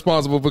look like you're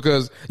responsible,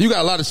 because you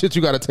got a lot of shit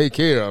you got to take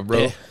care of,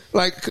 bro. Yeah.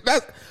 Like,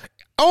 that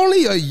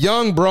only a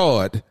young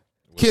broad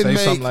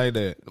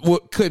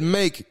could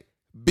make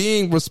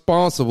being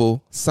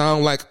responsible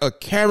sound like a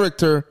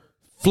character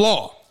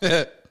flaw.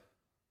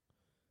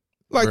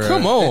 Like,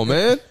 come on,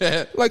 man.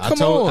 Like,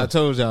 come on. I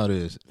told y'all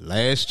this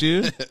last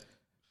year.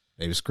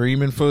 They were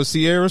screaming for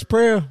Sierra's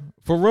prayer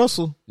for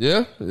Russell.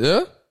 Yeah.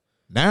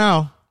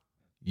 Now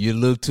you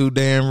look too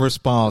damn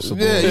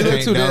responsible. Yeah, you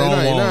look too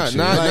damn.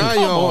 Now you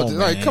don't want to.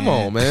 Like, come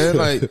on, man.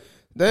 Like,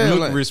 damn.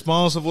 Look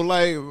responsible.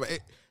 Like,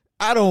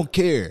 I don't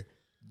care.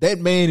 That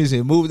man is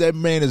in movies. That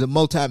man is a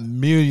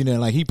multi-millionaire.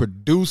 Like, he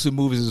producing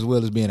movies as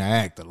well as being an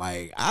actor.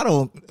 Like, I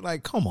don't,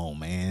 like, come on,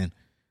 man.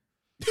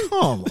 Come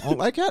on.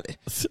 Like,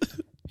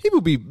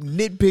 people be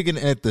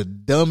nitpicking at the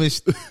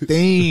dumbest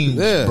things,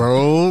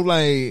 bro.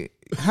 Like,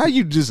 how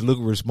you just look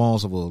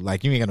responsible?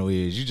 Like, you ain't got no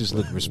ears. You just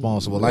look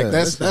responsible. Like,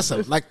 that's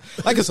like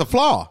it's a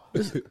flaw.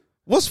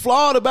 What's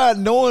flawed about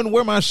knowing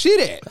where my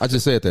shit at? I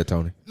just said that,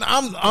 Tony.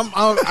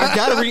 I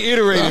gotta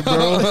reiterate it,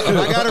 bro.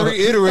 I gotta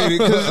reiterate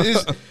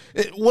it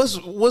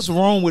because what's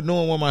wrong with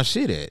knowing where my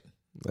shit at?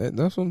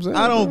 That's what I'm saying.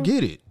 I don't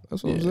get it.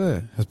 That's what I'm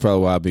saying. That's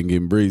probably why I've been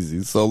getting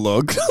breezy so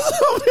long. This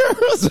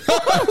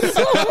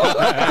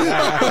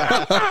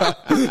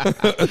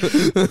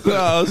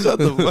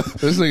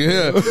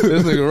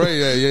nigga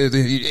Ray,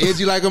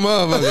 edgy like a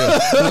motherfucker.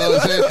 You know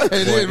what I'm saying?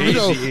 And then,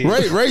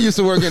 Ray used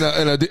to work in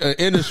an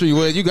industry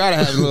where you gotta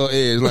have a little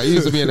edge. Like, he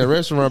used to be in the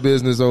restaurant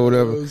business or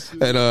whatever,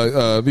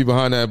 and be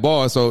behind that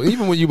bar. So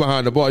even when you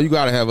behind the bar, you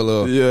gotta have a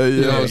little,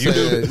 you know what I'm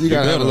saying? You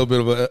gotta have a little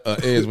bit of an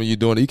edge when you're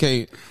doing it.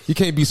 You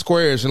can't be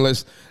squarish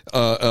unless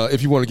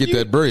if you want to get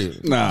that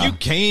bread. Nah. You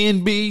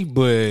can be,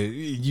 but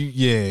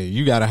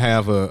you gotta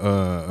have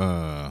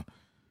a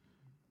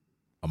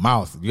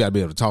mouth. You gotta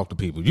be able to talk to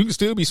people. You can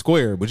still be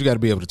square, but you gotta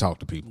be able to talk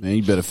to people. Man,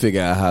 you better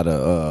figure out how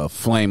to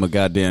flame a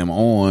goddamn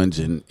orange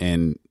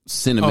and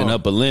cinnamon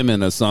up a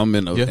lemon or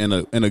something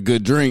in a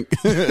good drink.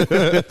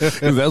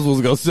 Because that's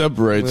what's gonna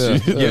separate you.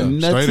 Yeah,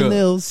 Nothing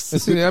else.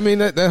 See, I mean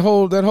that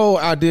whole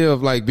idea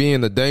of like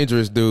being a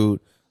dangerous dude.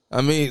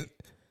 I mean,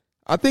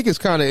 I think it's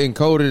kind of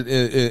encoded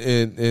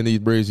in these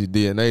breezy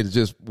DNA to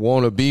just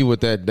want to be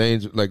with that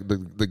danger, like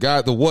the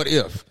guy, the what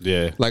if.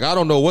 Yeah. Like, I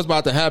don't know what's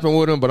about to happen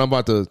with him, but I'm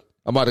about to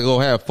go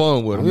have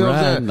fun with him. You know what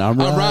I'm saying? I'm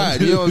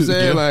riding. You know what I'm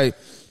saying?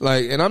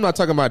 Like, and I'm not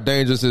talking about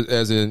dangerous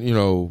as in, you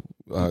know,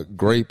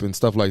 grape and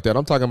stuff like that.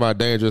 I'm talking about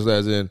dangerous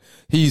as in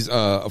he's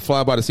a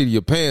fly by the seat of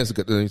your pants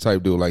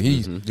type dude. Like,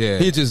 he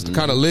just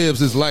kind of lives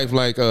his life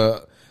like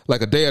a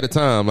day at a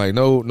time, like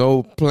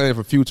no planning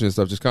for future and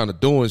stuff, just kind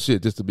of doing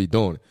shit just to be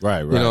doing it.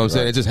 Right. You know what I'm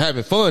saying? And just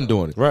having fun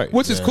doing it. Right.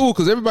 Which is cool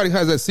because everybody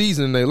has that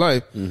season in their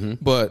life.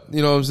 But,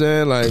 you know what I'm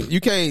saying? Like, you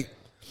can't.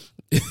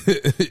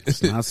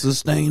 It's not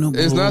sustainable.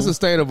 It's not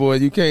sustainable.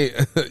 And you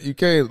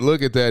can't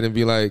look at that and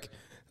be like,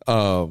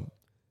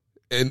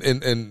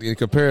 in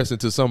comparison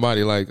to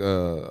somebody like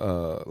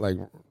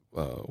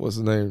what's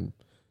his name?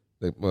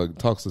 That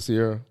talks to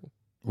Sierra?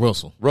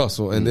 Russell.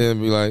 And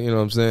then be like, you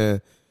know what I'm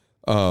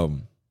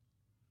saying?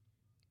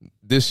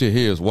 This shit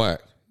here is whack.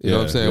 You know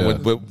what I'm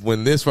saying? Yeah.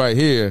 When this right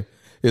here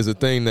is a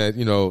thing that,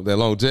 you know, that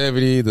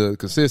longevity, the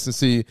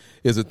consistency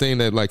is a thing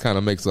that like kind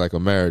of makes like a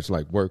marriage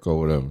like work or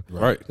whatever.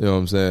 Right. You know what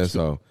I'm saying?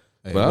 So,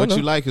 hey, what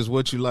you like is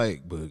what you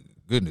like, but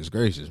goodness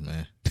gracious,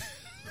 man.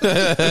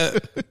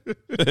 Well,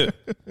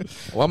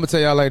 I'm gonna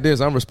tell y'all like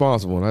this: I'm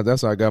responsible. And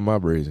that's how I got my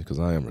breezy because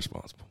I am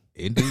responsible.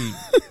 Indeed.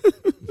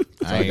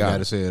 I ain't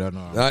gotta say it. I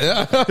know.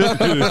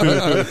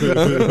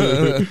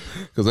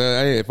 Because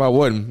if I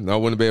wasn't, I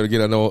wouldn't be able to get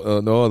it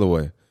no other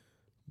way.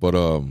 But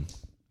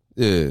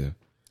yeah.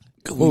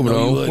 Moving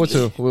on. What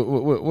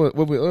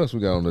else we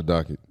got on the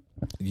docket?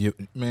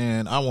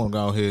 Man, I want to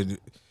go ahead,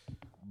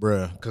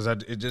 bruh, because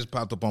it just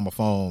popped up on my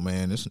phone.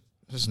 Man, this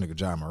nigga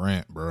John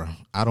Morant, bruh.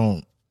 I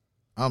don't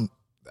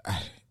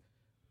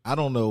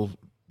know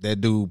that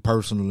dude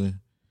personally,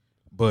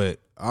 but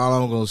all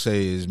I'm gonna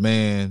say is,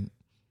 man,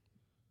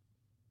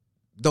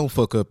 don't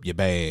fuck up your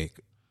bag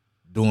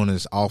doing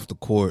this off the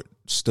court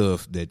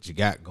stuff that you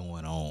got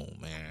going on,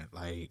 man.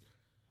 Like,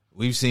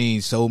 we've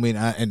seen so many,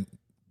 and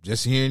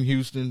just here in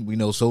Houston, we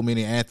know so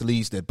many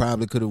athletes that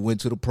probably could have went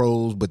to the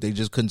pros, but they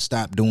just couldn't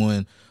stop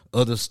doing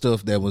other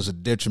stuff that was a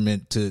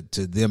detriment to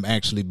them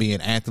actually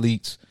being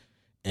athletes.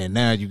 And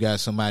now you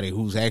got somebody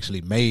who's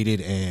actually made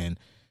it and,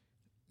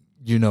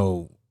 you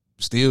know,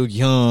 still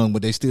young,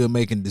 but they still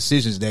making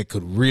decisions that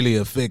could really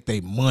affect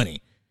their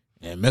money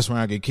and mess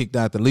around and get kicked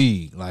out the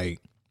league. Like,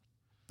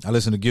 I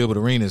listened to Gilbert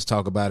Arenas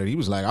talk about it. He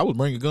was like, I was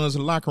bringing guns to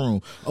the locker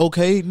room.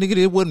 Okay, nigga,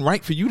 it wasn't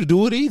right for you to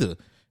do it either.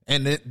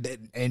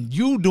 And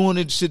you doing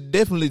it should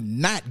definitely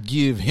not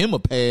give him a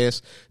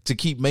pass to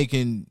keep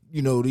making,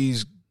 you know,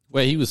 these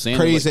he was saying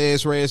crazy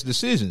ass rash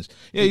decisions.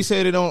 Yeah, he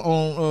said it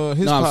on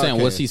his podcast. No, I'm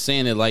saying, was he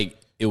saying it like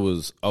it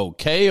was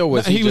okay, or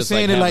was he was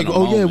saying it like,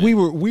 oh yeah,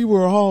 we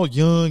were all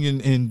young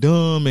and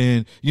dumb,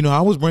 and you know,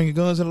 I was bringing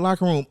guns in the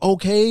locker room.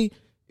 Okay,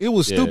 it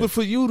was stupid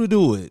for you to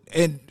do it,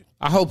 and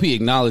I hope he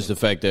acknowledged the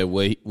fact that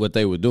what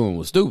they were doing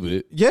was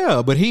stupid.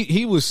 Yeah, but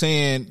he was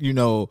saying, you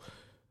know,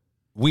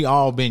 we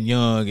all been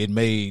young and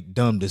made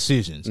dumb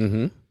decisions.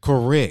 Mm-hmm.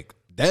 Correct.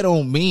 That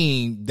don't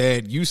mean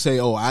that you say,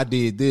 oh, I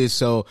did this,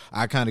 so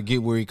I kind of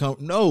get where he come.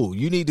 No,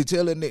 you need to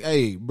tell it,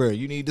 hey, bro,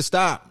 you need to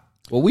stop.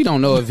 Well, we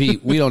don't know if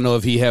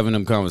he having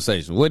them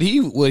conversations. What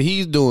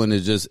he's doing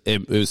is just,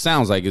 it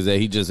sounds like, is that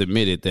he just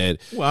admitted that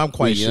I'm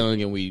quite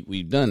young and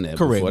we've done that.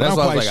 Correct. Before. That's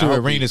I'm quite sure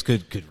Arenas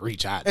could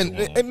reach out and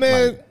to him.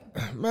 man,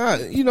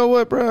 Man, you know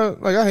what, bro?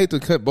 Like, I hate to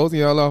cut both of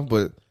y'all off,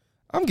 but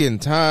I'm getting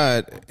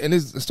tired, and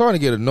it's starting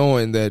to get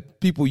annoying that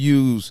people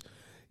use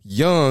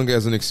young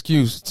as an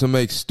excuse to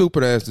make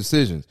stupid ass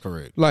decisions.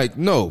 Correct. Like,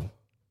 no,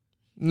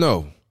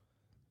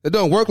 it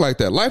don't work like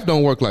that. Life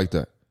don't work like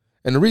that.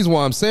 And the reason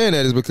why I'm saying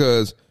that is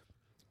because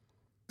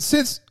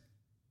since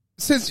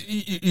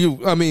you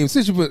come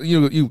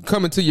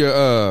into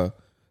your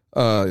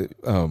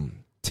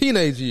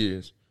teenage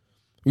years,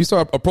 you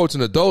start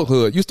approaching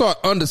adulthood, you start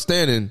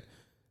understanding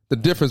the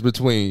difference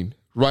between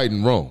right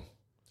and wrong.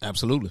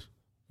 Absolutely.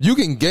 You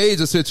can gauge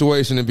a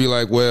situation and be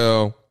like,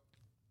 well,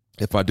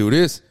 if I do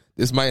this,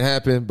 this might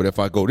happen, but if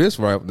I go this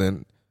route,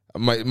 then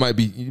it might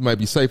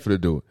be safer to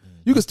do it.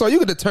 You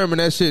can determine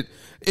that shit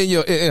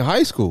in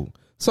high school.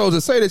 So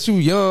to say that you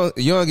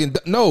young and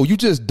no, you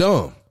just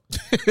dumb.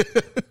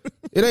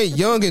 It ain't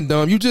young and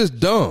dumb. You just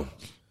dumb.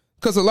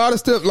 Because a lot of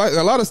stuff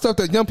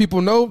that young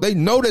people know, they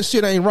know that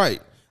shit ain't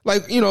right.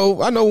 Like, I know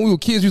when we were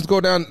kids, we used to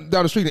go down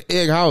the street and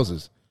egg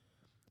houses.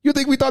 You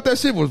think we thought that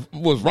shit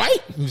was right?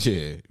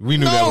 Yeah, we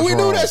knew that was wrong. No, we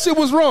knew that shit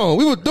was wrong.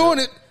 We were doing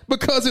it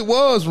because it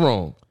was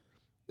wrong.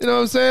 You know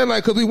what I'm saying?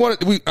 Like,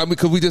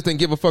 because we just didn't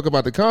give a fuck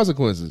about the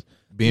consequences.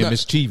 Being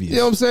mischievous. You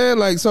know what I'm saying?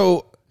 Like,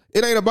 so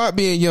it ain't about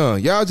being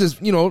young. Y'all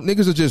just,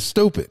 niggas are just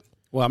stupid.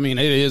 Well, I mean,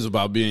 it is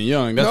about being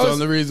young. That's the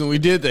only reason we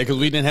did that, because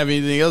we didn't have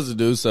anything else to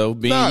do. So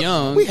being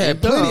young, we had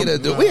plenty to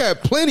do. We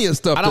had plenty of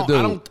stuff to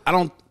do.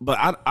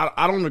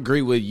 I don't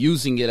agree with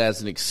using it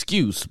as an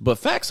excuse. But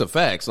facts are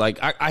facts. Like,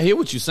 I hear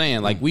what you're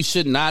saying. Like, we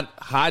should not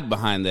hide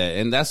behind that,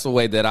 and that's the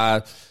way that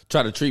I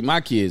try to treat my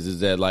kids.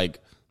 Is that, like,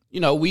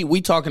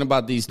 we talking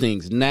about these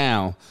things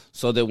now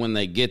so that when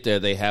they get there,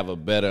 they have a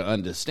better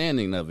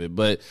understanding of it.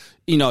 But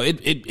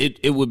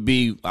it would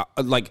be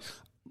like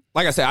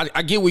I said,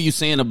 I get what you're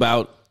saying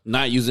about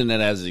not using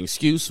it as an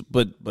excuse,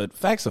 but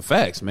facts are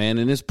facts, man,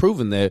 and it's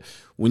proven that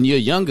when you're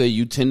younger,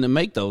 you tend to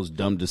make those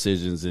dumb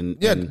decisions.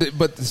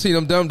 But see,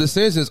 them dumb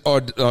decisions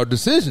are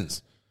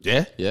decisions.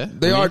 Yeah,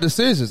 they are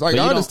decisions. Like,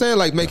 I understand,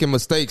 like, making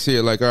mistakes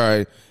here. Like, all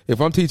right,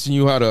 if I'm teaching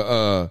you how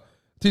to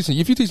if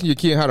you're teaching your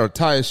kid how to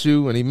tie a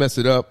shoe and he mess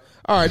it up,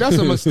 all right, that's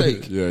a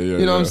mistake. You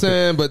know what I'm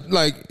saying? But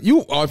like,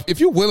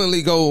 if you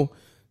willingly go.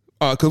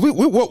 Cause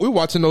we're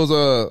watching those.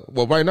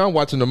 Right now I'm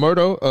watching the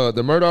Murdo trials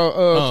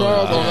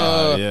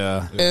on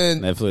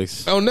and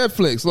Netflix. On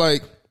Netflix,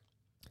 like,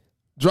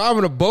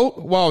 driving a boat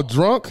while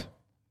drunk.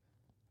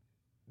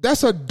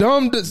 That's a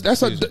dumb.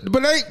 That's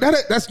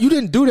you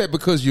didn't do that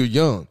because you're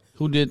young.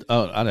 Who did?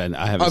 Oh, I didn't.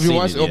 I haven't seen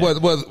it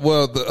yet.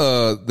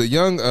 The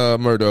young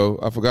Murdo,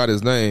 I forgot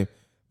his name,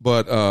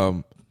 but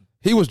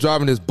he was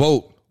driving his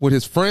boat with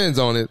his friends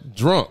on it,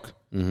 drunk,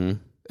 and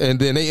then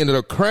they ended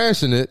up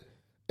crashing it.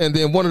 And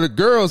then one of the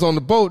girls on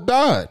the boat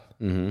died.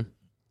 Mm-hmm.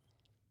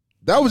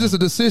 That was just a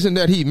decision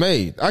that he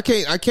made. I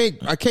can't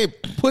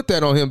put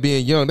that on him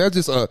being young. That's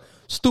just a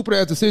stupid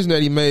ass decision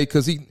that he made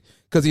because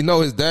he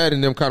know his dad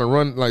and them kind of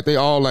run, like, they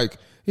all, like,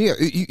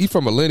 he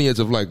from a lineage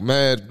of, like,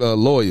 mad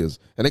lawyers,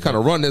 and they kind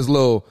of run this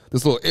little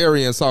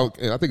area in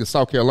I think it's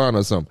South Carolina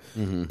or something.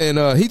 Mm-hmm. And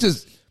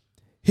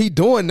he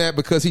doing that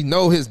because he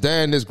know his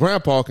dad and his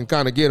grandpa can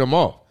kind of get him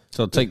off.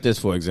 So take this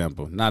for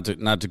example, not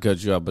to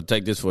cut you off, but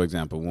take this for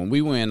example. When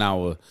we were in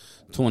our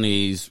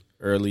 20s,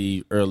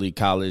 early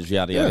college,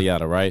 yada yada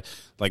yada, right?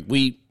 Like,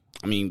 we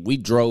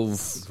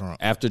drove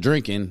after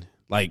drinking,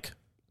 like,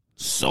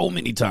 so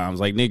many times.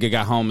 Like, nigga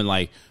got home and,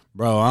 like,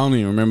 bro, I don't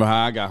even remember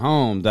how I got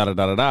home, da da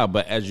da da da.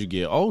 But as you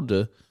get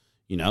older,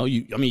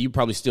 you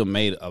probably still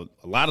made a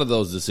lot of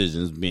those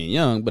decisions being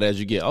young, but as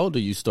you get older,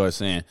 you start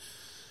saying,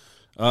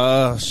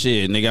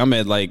 shit, nigga, I'm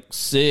at like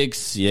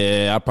 6.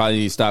 Yeah, I probably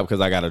need to stop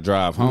because I got to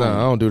drive home. Nah, I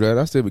don't do that.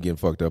 I still be getting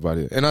fucked up out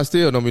here. And I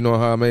still don't be knowing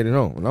how I made it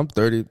home. And I'm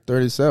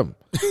 37.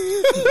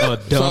 A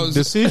dumb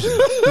decision.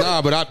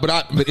 Nah, but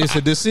it's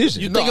a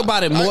decision. You think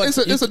about it more. That's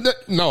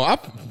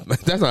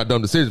not a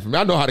dumb decision for me.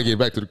 I know how to get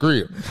back to the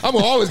crib. I'm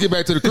gonna always get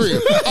back to the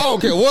crib. I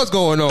don't care what's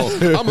going on.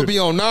 I'm gonna be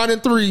on 9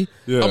 and 3.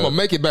 Yeah. I'm gonna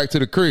make it back to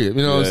the crib.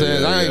 You know what I'm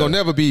saying? I ain't gonna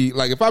never be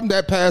like, if I'm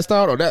that passed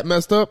out or that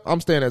messed up,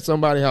 I'm staying at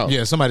somebody's house.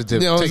 Yeah, somebody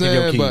taking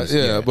your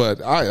keys.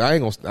 But I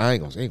ain't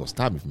gonna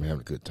stop me from having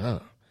a good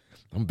time.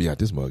 I'm gonna be out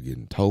this mug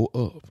getting towed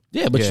up.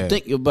 Yeah, but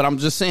but I'm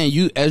just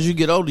saying, as you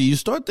get older, you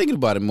start thinking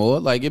about it more.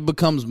 Like, it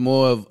becomes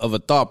more of a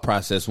thought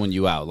process when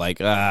you out. Like,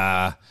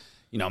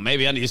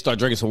 maybe I need to start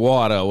drinking some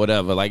water or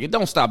whatever. Like, it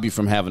don't stop you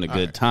from having a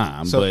good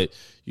time, but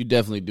you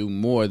definitely do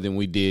more than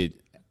we did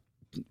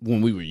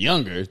when we were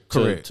younger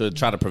to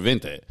try to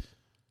prevent that.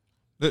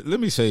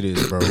 Let me say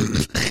this, bro.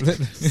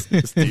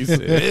 Steve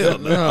said, hell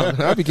no.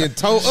 I be getting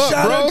towed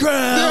up, bro.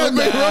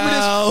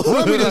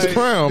 Rub me this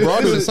crown, bro.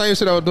 I do the same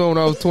shit I was doing when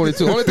I was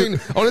 22.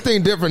 Only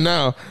thing different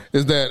now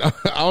is that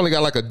I only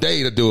got like a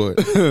day to do it.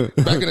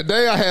 Back in the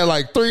day, I had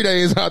like 3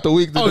 days out the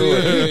week to do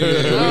it.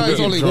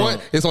 Yeah.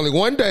 It's only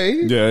one day.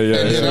 Yeah.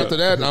 And then after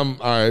that,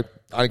 I'm all right.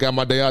 I got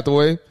my day out the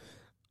way.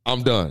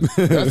 I'm done.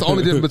 That's the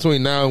only difference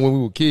between now and when we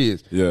were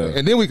kids. Yeah.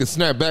 And then we could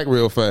snap back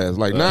real fast.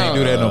 Like, now, can't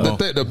do that no more.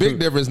 The big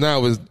difference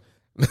now is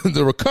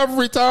The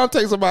recovery time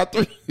takes about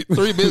three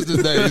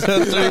business days.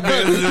 3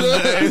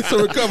 business days to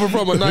recover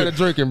from a night of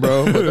drinking,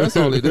 bro. But that's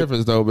the only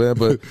difference, though, man.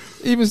 But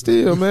even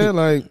still, man,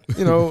 like,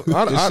 you know,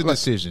 it's a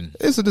decision.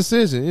 It's a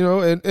decision, you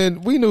know,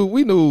 and we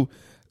knew.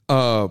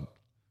 Well,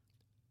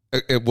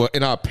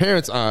 in our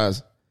parents'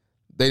 eyes,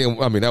 they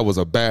didn't. I mean, that was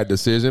a bad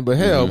decision. But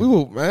hell, we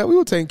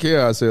were taking care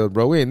of ourselves,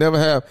 bro. We ain't never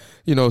have,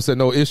 you know, said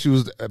no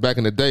issues back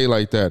in the day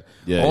like that.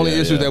 Only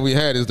issue that we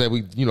had is that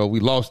we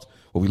lost.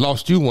 Well, we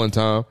lost you one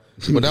time,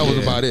 but that was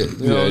about it.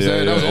 You know what I'm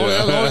saying? That was the only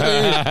thing. You know what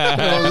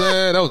I'm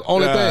saying? That was the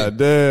only thing.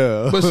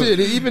 Damn. But shit,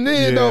 even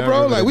then though,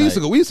 bro, like we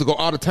used to go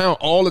out of town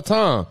all the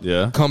time.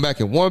 Yeah. Come back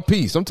in one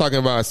piece. I'm talking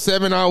about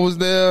 7 hours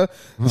there,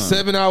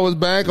 7 hours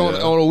back on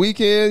a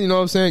weekend. You know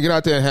what I'm saying? Get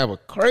out there and have a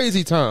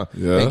crazy time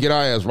and get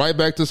our ass right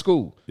back to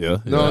school. Yeah.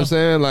 You know what I'm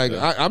saying? Like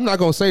I'm not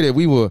gonna say that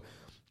we were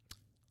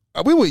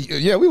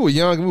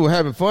young and we were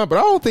having fun, but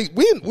I don't think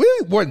we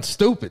wasn't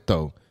stupid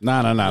though.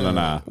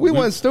 Nah. We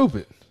wasn't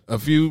stupid. A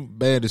few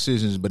bad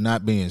decisions, but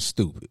not being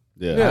stupid.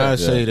 Yeah. I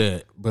say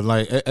that. But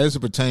like as it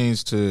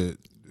pertains to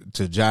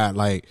Jai,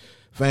 like,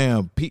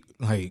 fam,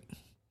 like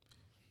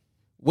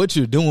what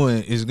you're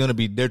doing is gonna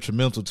be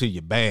detrimental to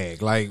your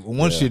bag. Like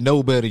once you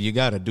know better, you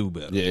gotta do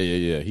better.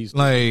 Yeah. He's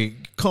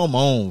like, come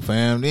on,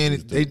 fam.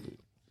 Then they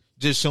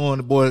just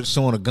showing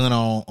a gun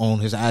on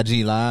his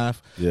IG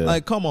live. Yeah.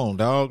 Like, come on,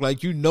 dog.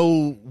 Like, you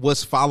know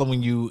what's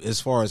following you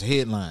as far as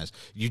headlines.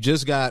 You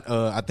just got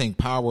I think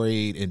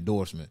Powerade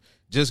endorsement.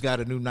 Just got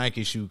a new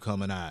Nike shoe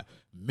coming out.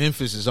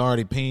 Memphis is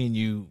already paying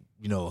you,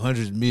 you know,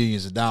 hundreds of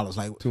millions of dollars.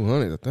 Like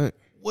 200, I think.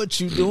 What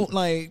you doing?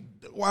 Like,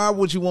 why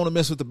would you want to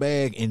mess with the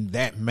bag in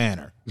that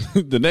manner?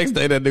 The next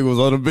day that nigga was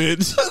on the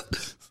bench.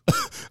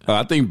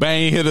 I think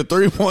Bane hit a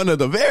 3-pointer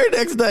the very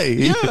next day.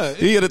 He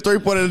hit a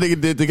 3-pointer. The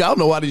nigga did. I don't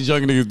know why these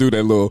young niggas do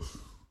that little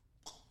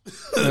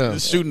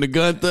shooting the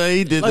gun thing.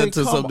 He did that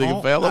to some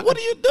nigga. Fam. Like, what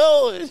are you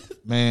doing,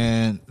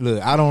 man?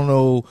 Look, I don't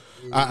know.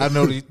 I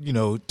know the, you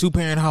know,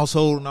 2-parent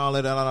household and all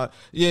that.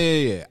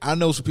 Yeah. I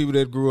know some people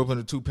that grew up in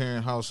a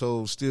 2-parent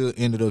household still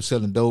ended up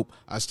selling dope.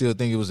 I still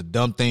think it was a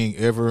dumb thing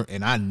ever,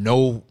 and I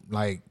know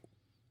like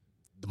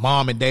the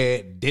mom and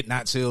dad did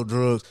not sell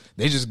drugs.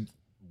 They just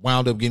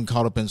wound up getting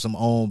caught up in some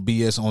own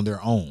BS on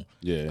their own.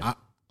 Yeah,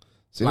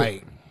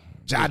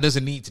 Jai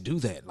doesn't need to do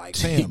that. Like,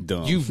 Sam,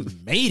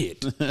 you've made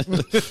it.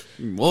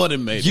 More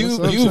than made it.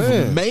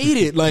 You've made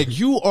it. Like,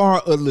 you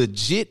are a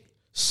legit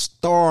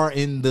star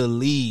in the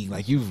league.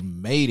 Like, you've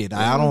made it.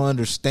 I don't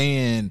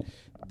understand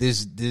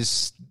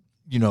this,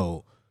 you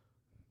know,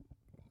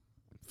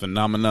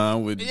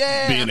 phenomenon with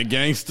being a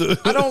gangster.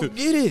 I don't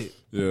get it.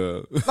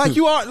 Yeah. Like,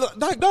 you are,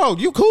 like, dog,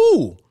 you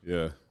cool.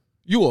 Yeah.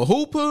 You a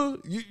hooper.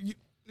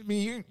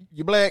 You're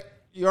black.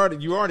 You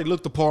already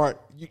looked the part.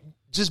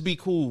 Just be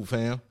cool,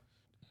 fam.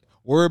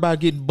 Worry about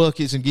getting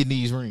buckets and getting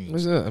these rings.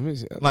 What's that? I mean,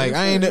 like,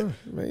 I ain't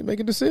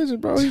making decisions,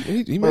 bro.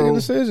 He making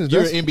decisions.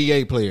 You're an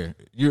NBA player.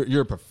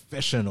 You're a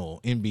professional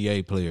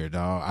NBA player,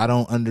 dog. I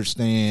don't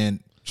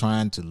understand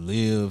trying to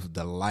live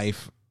the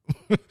life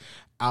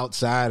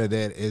outside of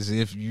that as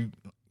if you're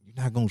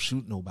not gonna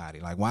shoot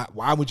nobody. Like,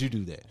 why would you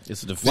do that?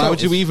 It's a defense. Why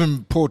would you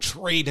even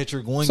portray that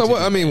you're going to? So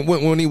what, I mean,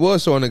 when he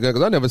was showing the gun,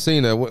 because I never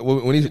seen that.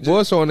 When he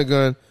was showing the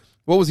gun,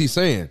 what was he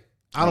saying?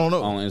 I don't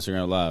know. On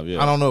Instagram Live,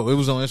 yeah. I don't know. It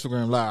was on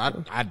Instagram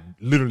Live. I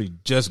literally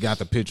just got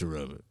the picture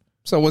of it.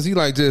 So was he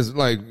like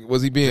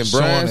was he being just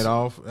brash? Showing it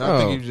off. I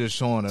think he was just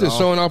showing it off. Just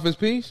showing off his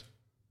piece?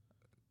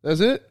 That's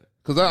it?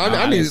 Because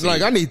I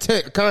need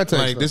context.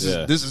 Like, this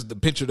is the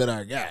picture that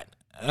I got.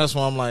 That's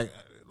why I'm like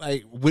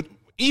with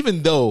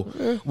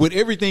with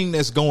everything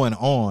that's going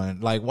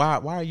on, like why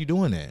are you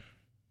doing that?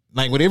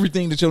 Like, with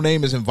everything that your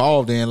name is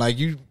involved in, like,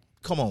 you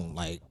come on,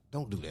 like,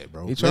 don't do that,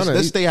 bro.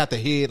 Let's stay out the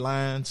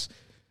headlines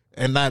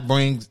and not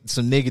bring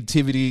some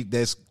negativity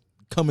that's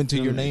coming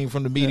to your name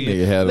from the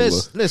media.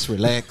 Let's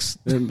relax.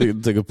 That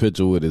nigga took a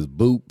picture with his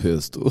boot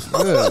pistol. That's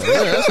what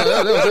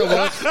it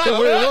was.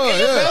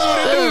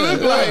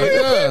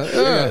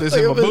 This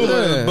is my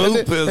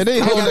boot pistol. And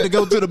then I got to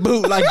go to the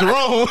boot like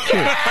Jerome.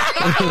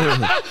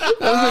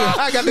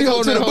 I got to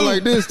go to the boot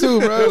like this too,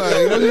 bro. Like,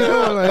 what are you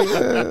doing? Like,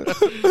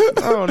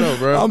 I don't know,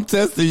 bro. I'm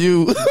testing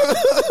you.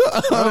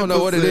 I don't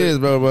know what it is,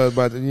 bro,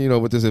 but you know,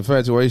 with this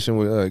infatuation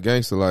with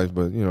gangster life,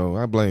 but you know,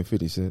 I blame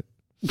 50 Cent.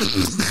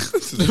 Soon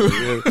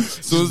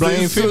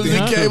as he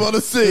came on the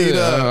scene,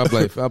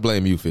 I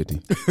blame you, 50.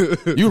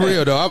 You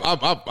real though.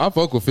 I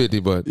fuck with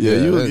 50, but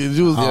you was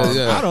your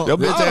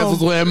bitch ass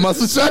was wearing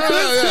muscle shirts.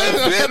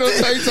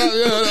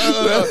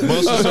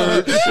 Muscle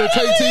shirt,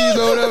 take tees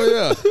or whatever.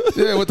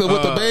 Yeah, with the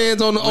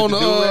bands on the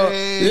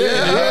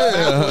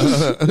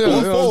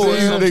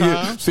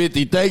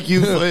 50. Thank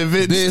you for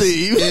inventing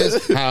Steve.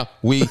 This is how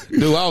we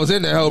do. I was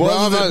in that hole,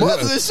 bro.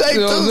 Wasn't in shape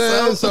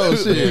too. So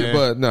shit,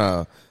 but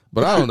nah.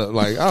 But I don't know.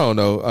 Like, I don't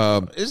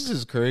know. It's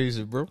just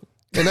crazy, bro.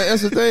 And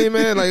that's the thing,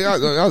 man. Like,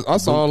 I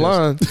saw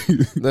online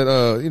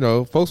that you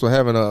know, folks were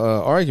having an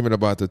argument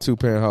about the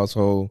 2-parent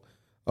household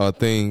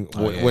thing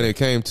when it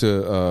came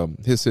to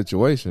his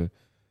situation.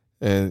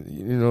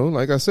 And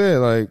like I said,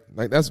 like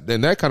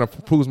that kind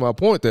of proves my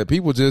point that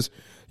people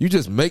you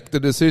just make the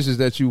decisions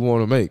that you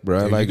want to make,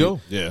 bro. There like you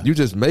go. you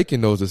just making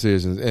those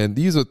decisions, and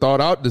these are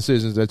thought out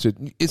decisions that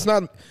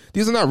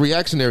these are not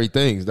reactionary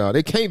things, dog.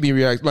 They can't be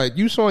like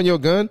you showing your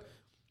gun.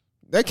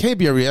 That can't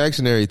be a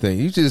reactionary thing.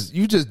 You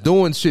just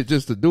doing shit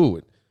just to do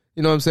it.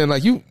 You know what I'm saying?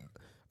 Like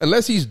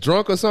unless he's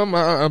drunk or something.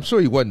 I'm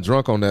sure he wasn't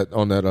drunk on that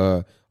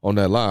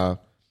live,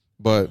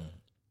 but.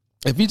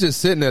 If you just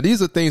sitting there, these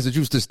are things that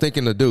you just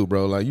thinking to do,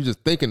 bro. Like you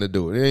just thinking to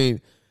do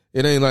it.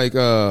 It ain't like you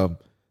know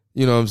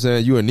what I'm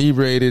saying, you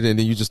inebriated and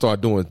then you just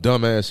start doing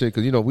dumbass shit.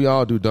 Cause we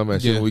all do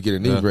dumbass shit when we get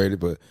inebriated,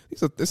 but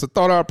it's a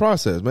thought out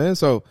process, man.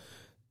 So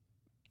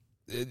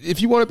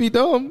if you want to be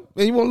dumb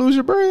and you want to lose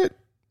your bread,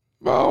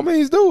 by all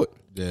means do it.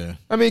 Yeah.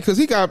 I mean, cause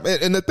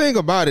and the thing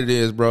about it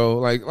is, bro,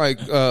 like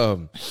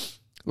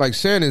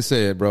Shannon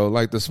said, bro,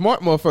 like the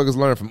smart motherfuckers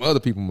learn from other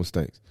people's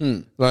mistakes.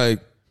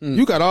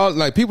 You got all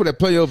like people that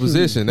play your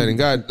position that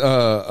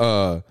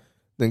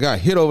got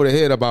hit over the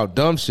head about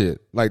dumb shit.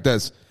 Like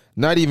that's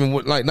not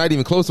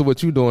even close to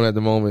what you doing at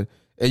the moment.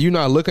 And you're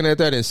not looking at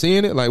that and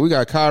seeing it. Like we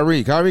got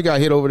Kyrie. Kyrie got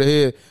hit over the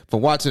head for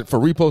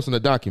reposting a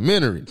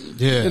documentary.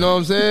 Yeah. You know what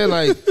I'm saying?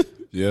 Like,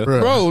 yeah,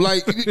 bro,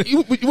 like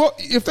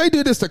if they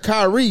did this to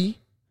Kyrie,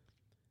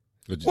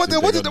 what they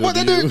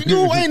do?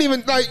 You ain't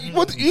even like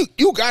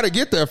you got to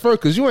get there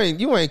first because you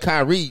ain't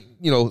Kyrie,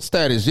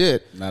 status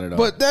yet. Not at all.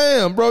 But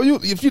damn, bro,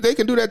 they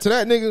can do that to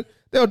that nigga,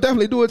 they'll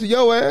definitely do it to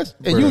your ass.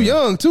 And you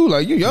young too,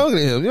 like you younger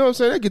than him. You know what I'm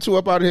saying? They get you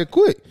up out of here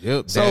quick.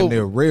 Yep. So damn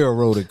near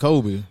railroaded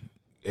Kobe,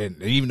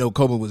 and even though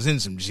Kobe was in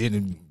some shit,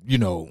 and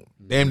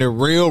damn near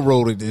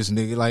railroaded this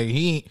nigga. Like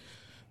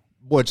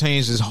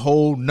changed his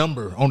whole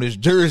number on his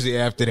jersey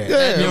after that.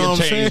 Yeah, you know what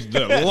I'm saying? Changed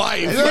the life.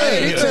 He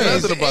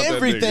changed Nothing about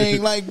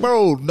everything. Like,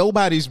 bro,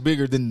 nobody's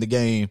bigger than the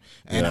game.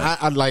 And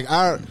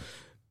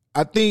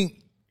I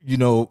think,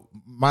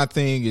 my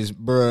thing is,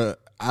 bro,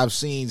 I've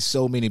seen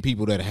so many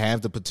people that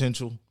have the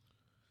potential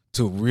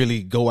to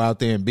really go out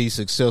there and be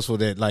successful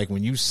that, like,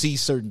 when you see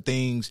certain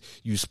things,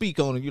 you speak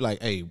on it, you're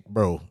like, hey,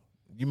 bro,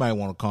 you might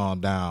want to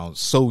calm down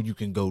so you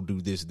can go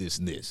do this, this,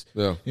 and this.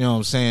 Yeah. You know what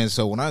I'm saying?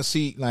 So when I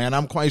see, like, and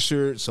I'm quite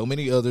sure so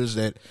many others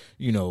that,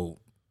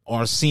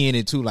 are seeing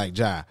it too, like,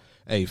 Ja,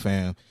 hey,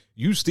 fam,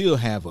 you still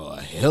have a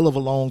hell of a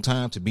long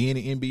time to be in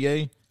the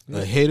NBA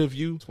ahead of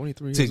you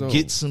 23 to years old.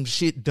 get some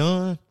shit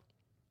done.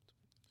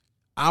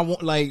 I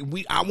want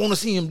to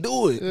see him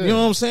do it. You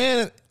know what I'm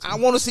saying? I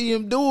want to see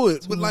him do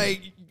it. But,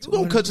 like, you're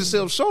going to cut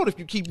yourself short if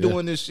you keep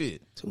doing this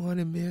shit.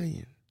 200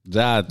 million.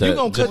 You're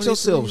going to cut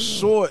yourself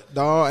short,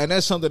 dog, and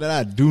that's something that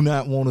I do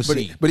not want to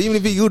see. But even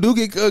if you do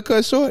get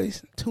cut short,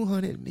 it's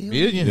 200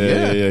 million.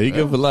 Yeah. He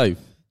good for life.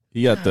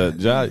 He got the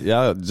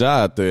Ja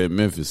out there in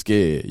Memphis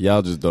scared.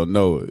 Y'all just don't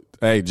know it.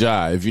 Hey,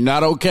 Ja, if you're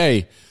not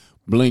okay,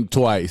 blink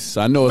twice.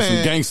 I know it's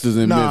some gangsters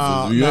in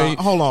Memphis.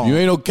 Hold on. You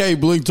ain't okay,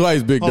 blink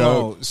twice, big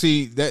dog. On.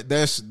 See,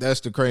 that's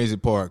the crazy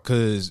part,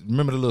 because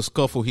remember the little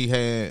scuffle he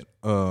had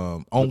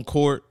on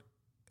court?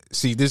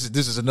 See, this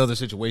is another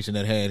situation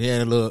that he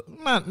had a little,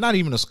 not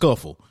even a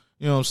scuffle,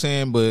 you know what I'm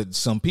saying? But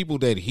some people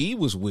that he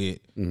was with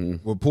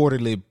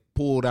reportedly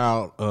pulled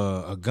out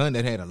a gun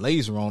that had a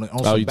laser on it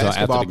on some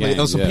basketball players,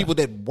 on some people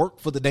that work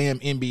for the damn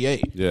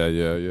NBA.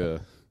 Yeah.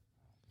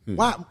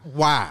 Why?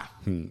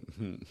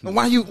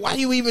 Why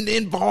you even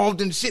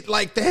involved in shit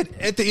like that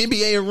at the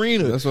NBA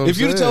arena? That's what I'm if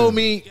you'd saying. told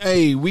me,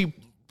 hey,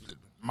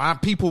 my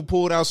people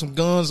pulled out some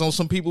guns on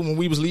some people when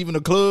we was leaving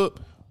the club.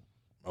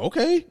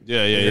 Okay.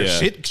 Yeah.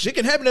 Shit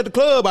can happen at the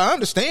club. I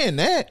understand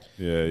that.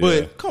 Yeah.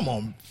 But come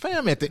on,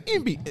 fam, at the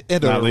NBA,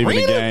 at the Not arena?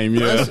 leaving the game,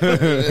 yeah.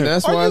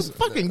 That's Are why you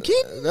fucking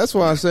kidding? That's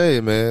why I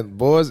say, man,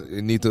 boys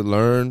need to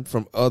learn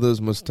from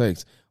others'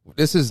 mistakes.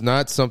 This is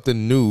not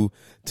something new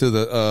to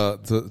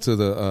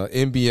the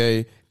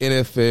NBA,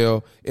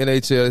 NFL,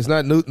 NHL. It's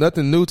not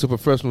nothing new to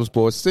professional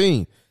sports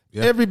scene.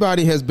 Yeah.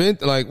 Everybody has been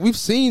we've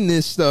seen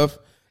this stuff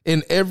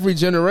in every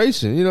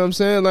generation. You know what I'm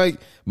saying? Like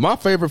my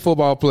favorite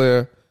football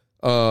player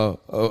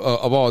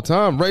of all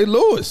time, Ray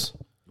Lewis,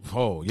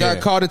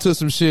 got caught into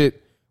some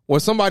shit where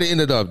somebody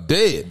ended up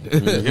dead.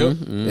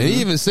 And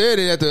he even said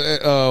it at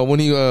the when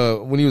he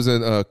was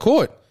in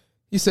court.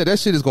 He said that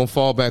shit is gonna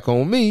fall back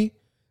on me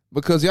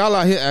because y'all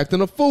out here acting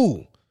a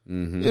fool. You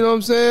know what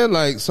I'm saying?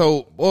 Like,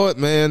 so, boy,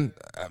 man,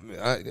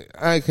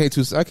 I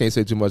can't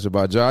say too much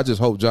about Ja. I just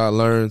hope Ja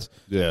learns,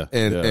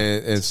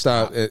 and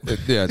stop,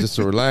 just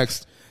to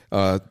relax.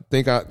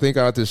 Think out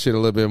this shit a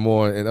little bit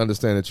more and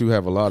understand that you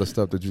have a lot of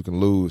stuff that you can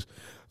lose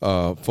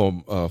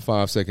from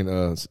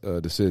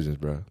 5-second decisions,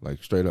 bro.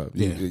 Like straight up,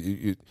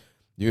 you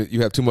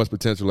have too much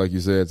potential, like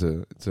you said,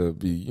 to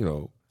be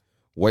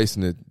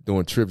wasting it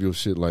doing trivial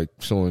shit like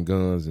showing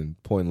guns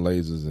and pointing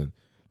lasers and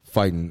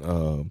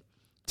fighting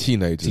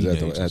teenagers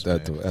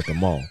at the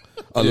mall.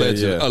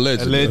 Allegedly.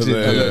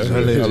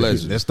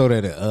 Let's throw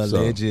that in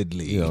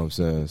allegedly. So, you know what I'm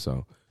saying?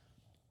 So.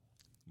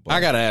 I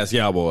gotta ask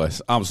y'all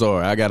boys. I'm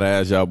sorry. I gotta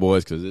ask y'all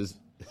boys because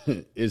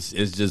it's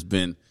just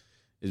been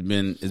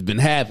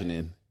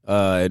happening.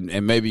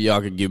 and maybe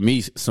y'all could give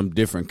me some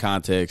different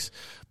context,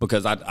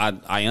 because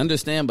I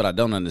understand, but I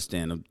don't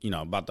understand,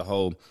 about the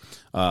whole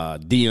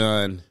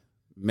Dion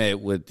met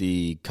with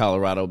the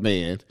Colorado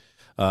band,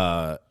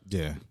 and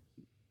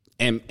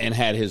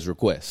had his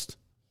request.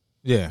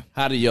 Yeah.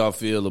 How do y'all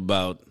feel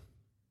about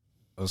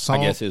a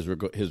song? I guess his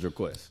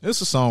request. It's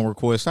a song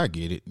request. I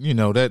get it.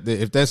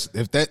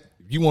 That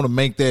if you want to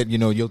make that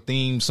your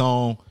theme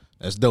song,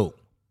 that's dope.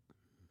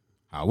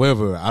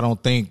 However, I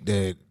don't think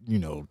that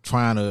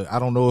I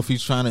don't know if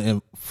he's trying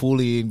to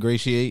fully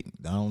ingratiate.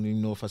 I don't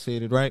even know if I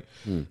said it right.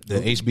 The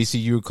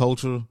HBCU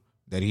culture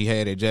that he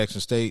had at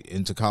Jackson State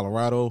into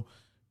Colorado,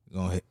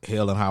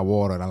 hell and high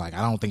water. And I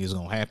don't think it's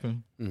gonna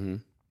happen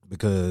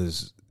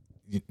because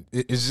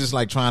it's just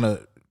like trying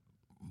to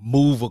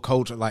move a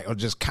culture, or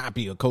just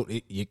copy a culture.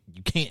 You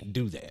can't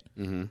do that.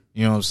 You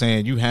know what I'm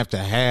saying? You have to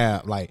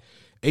have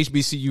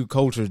HBCU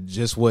culture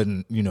just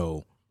wasn't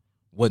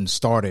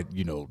started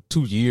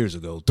 2 years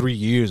ago, 3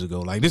 years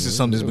ago. This is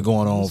something that's been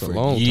going on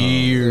for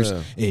years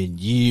and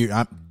years,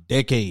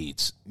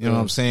 decades. You know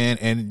what I'm saying?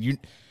 And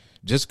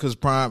just because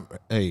Prime,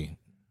 hey,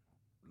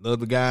 love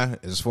the guy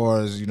as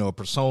far as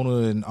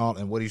persona and all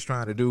and what he's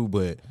trying to do,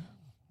 but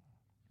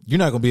you're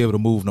not gonna be able to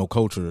move no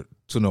culture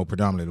to no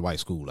predominantly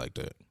white school like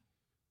that.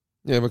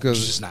 Yeah, because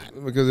it's just not.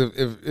 Because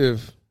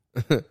if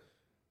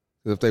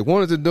if they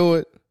wanted to do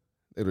it,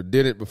 they'd have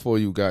did it before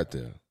you got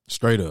there.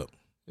 Straight up.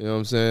 You know what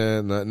I'm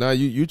saying? Now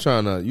you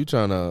trying to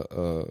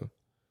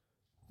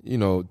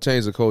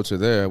change the culture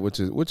there, which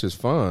is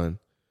fine.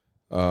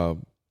 But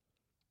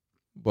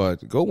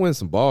go win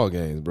some ball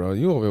games, bro.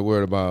 You don't be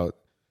worried about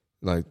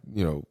the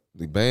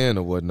band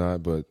or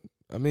whatnot. But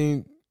I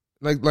mean,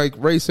 like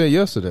Ray said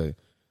yesterday,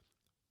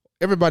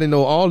 everybody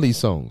know all these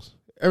songs.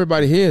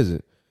 Everybody hears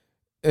it.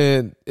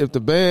 And if the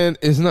band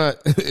is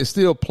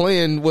still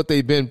playing what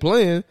they've been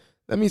playing,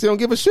 that means they don't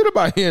give a shit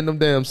about hearing them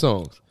damn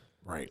songs.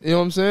 Right. You know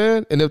what I'm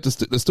saying? And if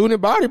the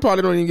student body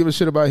probably don't even give a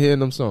shit about hearing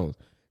them songs.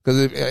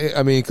 Because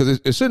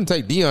it shouldn't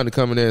take Dion to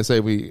come in there and say,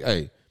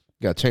 you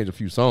got to change a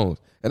few songs.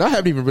 And I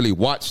haven't even really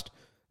watched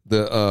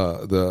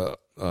the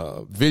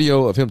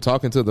video of him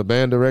talking to the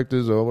band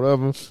directors or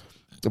whatever.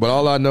 But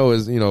all I know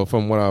is,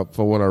 from what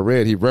I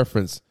read, he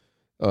referenced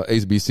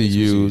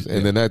HBCUs,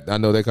 and then that I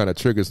know that kind of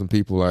triggers some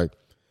people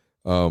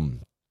don't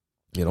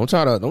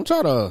try to,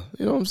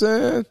 you know what I'm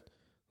saying?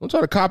 Don't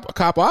try to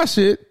cop our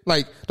shit.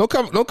 Don't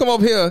come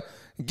over here,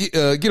 get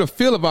a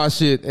feel of our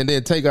shit, and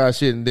then take our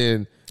shit and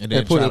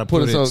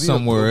put it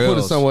somewhere else.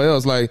 Put it somewhere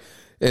else.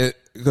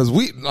 Because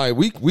we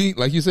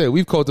like you said,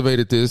 we've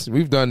cultivated this,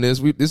 we've done this.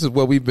 This is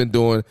what we've been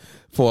doing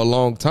for a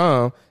long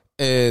time,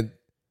 and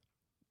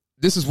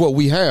this is what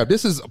we have.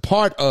 This is a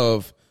part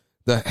of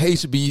the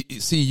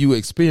HBCU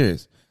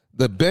experience.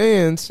 The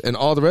bands and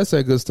all the rest of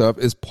that good stuff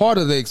is part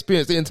of the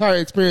experience, the entire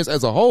experience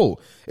as a whole.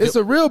 It's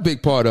a real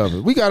big part of it.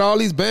 We got all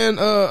these band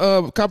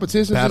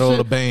competitions, Battle of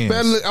the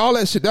Bands, all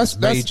that shit. That's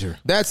major.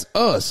 That's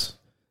us.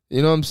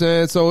 You know what I'm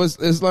saying? So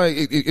it's like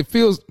it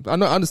feels. I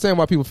understand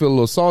why people feel a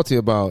little salty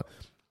about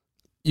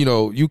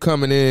you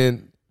coming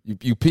in,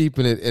 you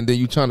peeping it, and then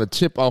you trying to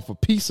chip off a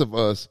piece of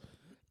us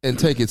and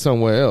take it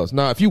somewhere else.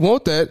 Now, if you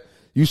want that,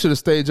 you should have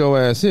stayed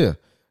your ass here.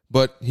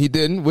 But he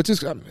didn't, which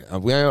is, I ain't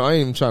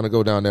even trying to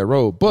go down that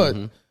road. But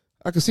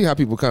I can see how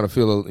people kind of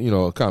feel,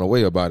 kind of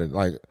way about it.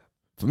 Like,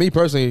 for me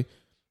personally,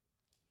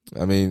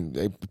 I mean,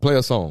 they play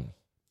a song.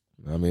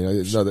 I mean,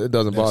 it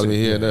doesn't bother me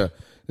here and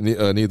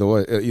there,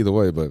 either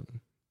way. But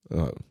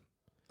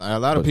a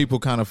lot of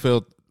people kind of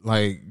felt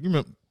like, you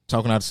remember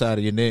talking outside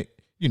of your neck,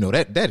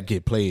 that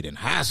get played in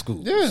high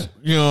school. Yeah.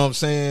 You know what I'm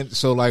saying?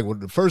 So,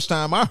 the first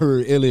time I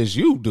heard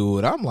LSU do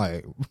it, I'm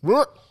like,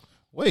 what?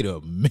 Wait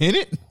a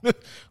minute.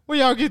 Where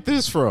y'all get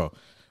this from?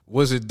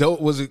 Was it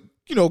dope? Was it,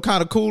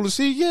 kind of cool to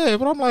see? Yeah,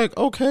 but I'm like,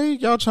 okay,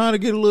 y'all trying to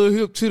get a little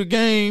hip to the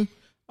game.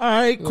 All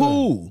right,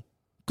 cool.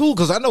 Cool,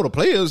 because I know the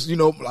players, a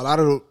lot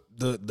of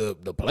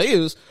the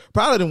players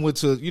probably done went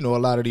to, a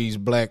lot of these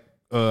black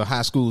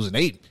high schools and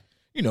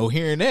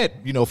hearing that,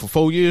 for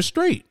 4 years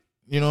straight.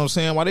 You know what I'm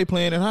saying? While they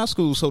playing in high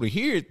school. So to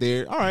hear it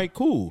there, all right,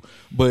 cool.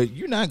 But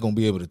you're not going to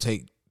be able to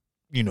take,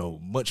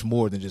 much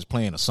more than just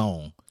playing a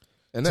song.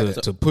 And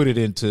to put it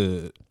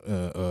into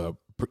a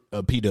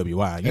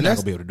PWI. You're not going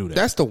to be able to do that.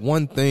 That's the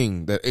one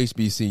thing that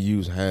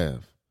HBCUs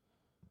have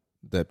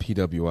that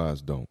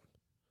PWIs don't.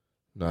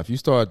 Now, if you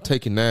start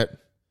taking that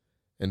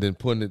and then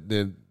putting it,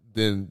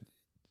 then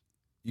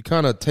you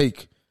kind of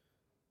take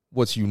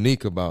what's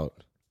unique about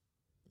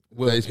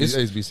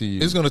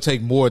HBCUs. It's going to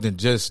take more than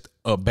just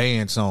a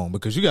band song,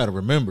 because you got to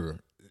remember,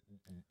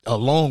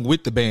 along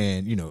with the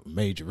band,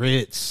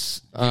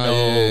 majorettes,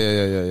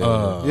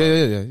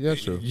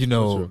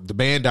 sure. The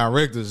band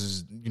directors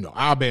is,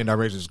 our band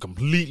directors is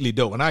completely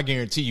dope. And I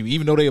guarantee you,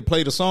 even though they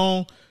play the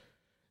song,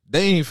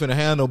 they ain't finna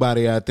have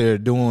nobody out there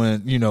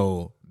doing,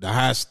 the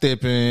high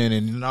stepping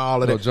and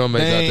all of that. Drum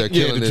majors out there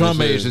killing the drum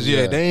majors,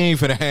 they ain't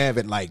finna have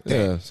it like that.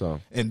 Yeah,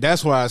 so. And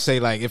that's why I say,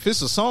 if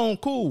it's a song,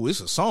 cool, it's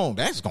a song,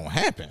 that's gonna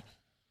happen.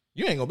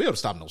 You ain't gonna be able to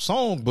stop no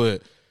song,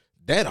 but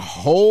that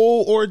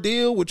whole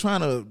ordeal with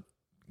trying to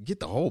get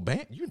the whole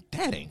band.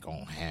 That ain't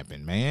gonna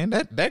happen, man.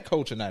 That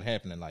culture not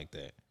happening like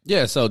that.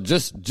 Yeah, so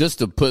just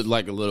to put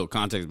like a little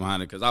context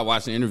behind it, because I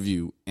watched the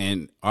interview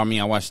I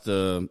watched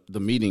the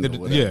meeting. Or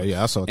whatever.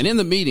 Yeah, I saw. And in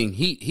the meeting,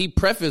 he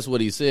prefaced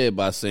what he said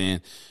by saying,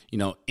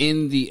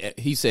 in the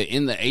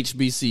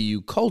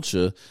HBCU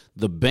culture,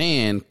 the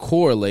band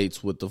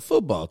correlates with the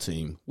football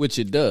team, which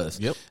it does.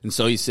 Yep. And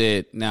so he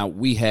said, now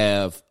we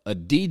have a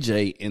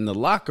DJ in the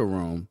locker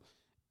room,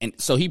 and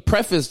so he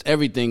prefaced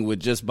everything with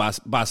just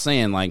by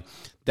saying like,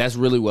 that's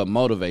really what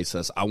motivates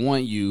us. I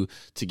want you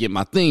to get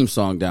my theme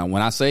song down.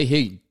 When I say,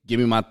 hey, give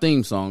me my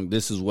theme song,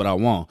 this is what I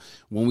want.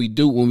 When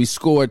we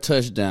score a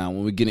touchdown,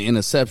 when we get an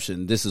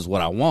interception, this is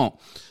what I want.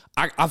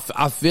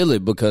 I feel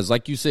it because,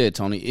 like you said,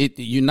 Tony,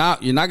 you're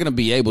not going to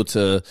be able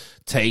to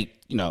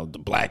take the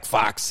Black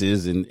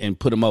Foxes and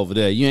put them over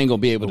there. You ain't gonna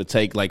be able to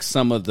take like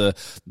some of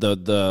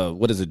the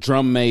what is it,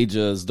 drum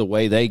majors, the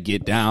way they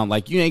get down.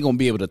 Like you ain't gonna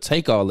be able to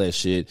take all that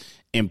shit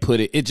and put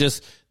it. It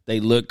just, they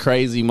look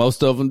crazy,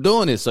 most of them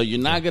doing it, so you're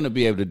not going to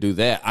be able to do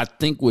that. I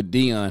think with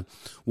Deion,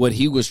 what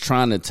he was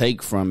trying to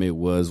take from it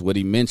was what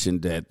he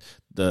mentioned, that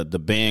the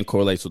band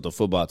correlates with the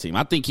football team.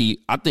 I think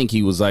he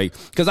was like,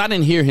 because I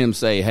didn't hear him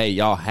say, hey,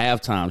 y'all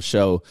halftime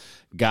show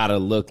gotta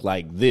look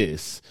like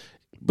this.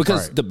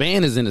 Because the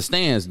band is in the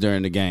stands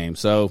during the game.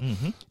 So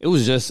it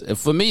was just,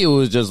 for me, it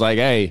was just like,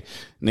 hey,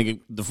 nigga,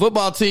 the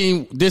football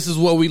team, this is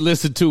what we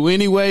listen to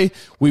anyway.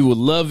 We would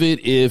love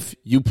it if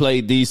you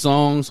played these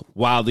songs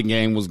while the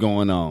game was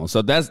going on.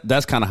 So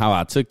that's kind of how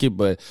I took it.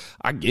 But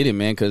I get it,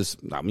 man, because,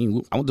 I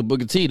went to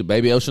Booker T, the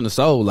Baby Ocean of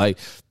Soul. Like,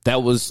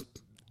 that's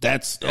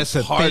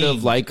a part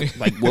of like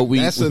what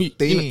we, that's a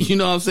thing. You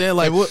know what I'm saying?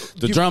 Like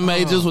the drum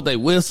majors, what they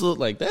whistle,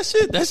 like that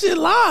shit live.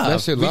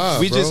 That shit live.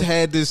 We bro. just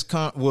had this.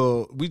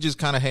 We just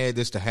kind of had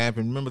this to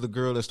happen. Remember the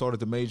girl that started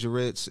the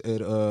majorettes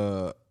at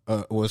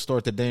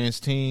start the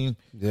dance team?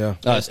 Yeah,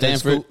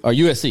 Stanford or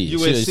USC?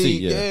 USC,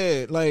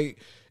 yeah. Like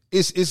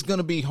it's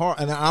gonna be hard.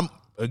 And I'm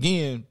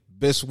again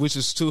best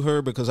wishes to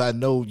her because I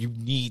know you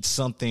need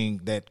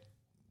something that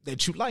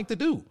you like to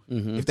do.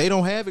 If they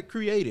don't have it,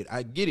 create it.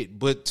 I get it.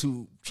 But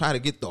to try to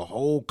get the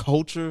whole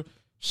culture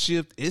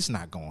shift, it's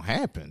not going to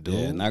happen, dude.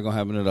 Yeah, not going to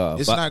happen at all.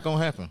 It's not going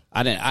to happen.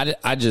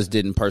 I just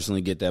didn't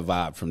personally get that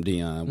vibe from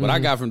Deion. What I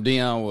got from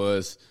Deion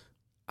was,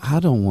 I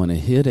don't want to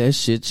hear that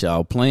shit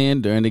y'all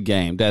playing during the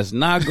game. That's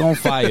not going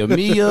to fire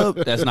me up.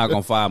 That's not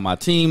going to fire my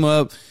team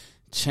up.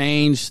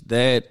 Change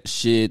that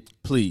shit,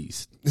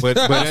 please. But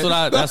that's what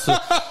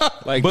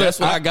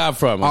I got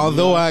from him.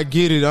 Although I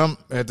get it, I'm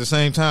at the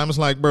same time, it's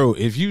like, bro,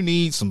 if you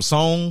need some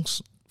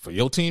songs for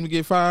your team to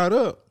get fired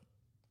up,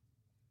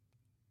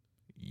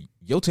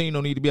 your team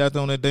don't need to be out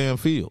there on that damn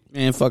field.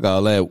 Man, fuck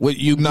all that. What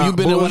you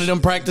been in one of them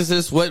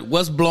practices?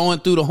 What's blowing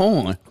through the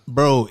horn,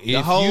 bro?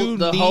 The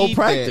whole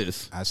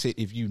practice. I said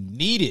if you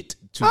need it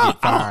to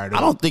get fired up.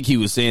 I don't think he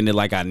was saying it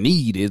like I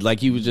need it.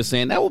 Like he was just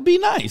saying that would be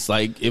nice.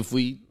 Like if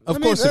we. Of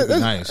course, it'd be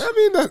nice.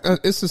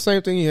 It's the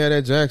same thing he had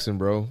at Jackson,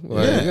 bro.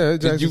 Like,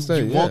 Jackson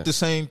State. You want the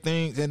same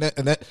things, and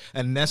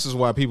that's is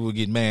why people would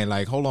get mad.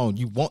 Like, hold on,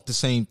 you want the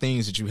same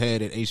things that you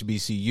had at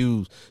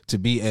HBCUs to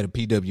be at a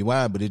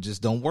PWI, but it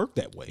just don't work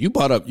that way. You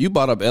brought up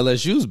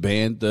LSU's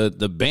band, the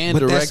band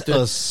but director.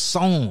 That's a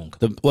song.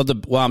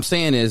 What I'm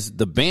saying is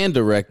the band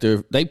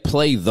director, they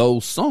play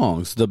those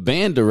songs. The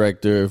band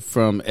director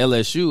from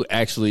LSU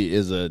actually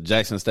is a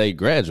Jackson State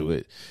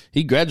graduate.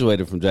 He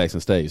graduated from Jackson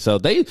State, so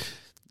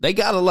they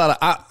got a lot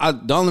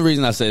of. The only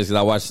reason I say this is because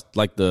I watched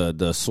like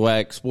the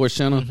Swag Sports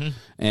Channel,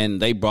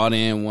 and they brought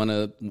in one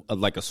of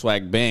like a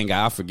Swag band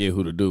guy. I forget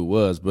who the dude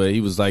was, but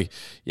he was like,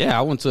 "Yeah,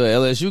 I went to an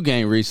LSU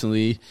game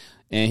recently,"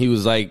 and he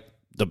was like,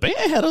 "The band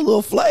had a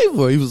little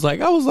flavor." He was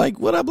like, "I was like,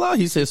 what up, blah?"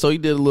 He said, so he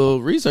did a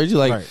little research. He's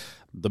like. Right.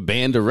 The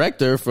band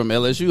director from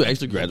LSU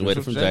actually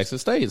graduated from Jackson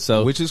State,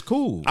 so which is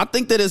cool. I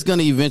think that it's going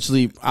to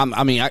eventually.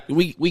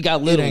 We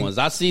got little ones.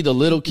 I see the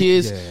little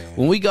kids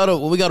when we go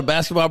to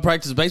basketball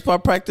practice, baseball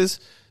practice.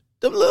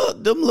 Them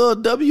little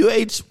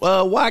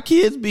WHY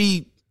kids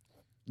be.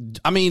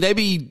 They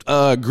be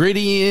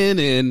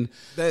grittying and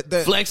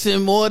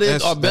flexing more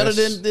than or better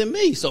than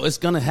me. So it's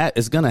gonna be.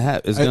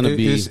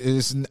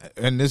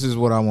 And this is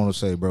what I want to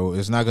say, bro.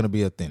 It's not gonna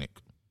be authentic,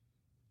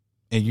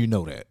 and you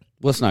know that.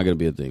 What's not going to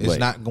be a thing? It's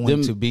not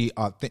going to be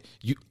authentic.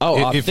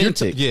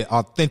 Authentic.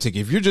 Authentic.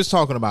 If you're just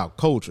talking about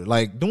culture,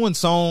 like doing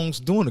songs,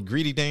 doing a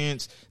gritty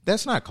dance,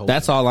 that's not culture.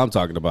 That's all I'm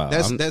talking about.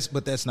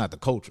 But that's not the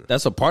culture.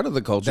 That's a part of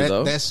the culture,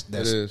 though. It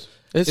is.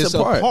 It's a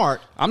part.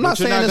 I'm not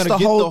saying it's the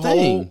whole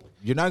thing.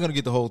 You're not going to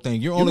get the whole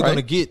thing. You're only going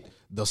to get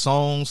the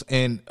songs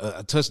and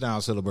a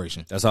touchdown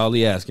celebration. That's all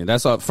he asking.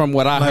 That's all from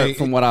what I heard,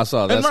 from what I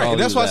saw. That's all.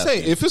 That's why I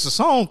say if it's a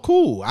song,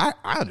 cool. I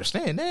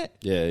understand that.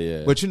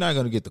 Yeah. But you're not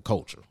going to get the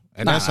culture.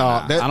 And that's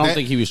all. I don't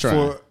think he was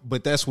trying.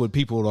 But that's what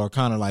people are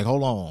kind of like,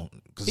 hold on.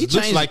 Because it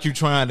looks changed, like you're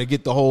trying to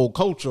get the whole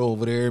culture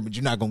over there, but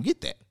you're not going to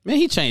get that. Man,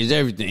 he changed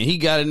everything. He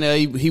got in there.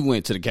 He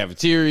went to the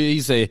cafeteria.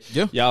 He said,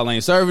 Yeah. y'all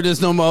ain't serving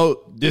this no more.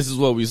 This is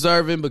what we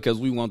serving because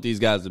we want these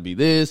guys to be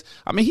this.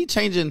 I mean, he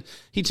changed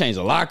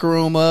the locker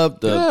room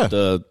up,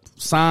 the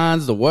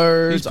signs, the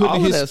words. He's putting all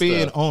his of that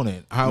spin stuff. on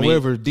it.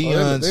 However, they-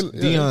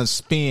 Deion's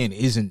spin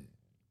isn't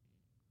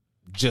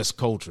just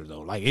culture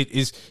though. Like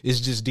it's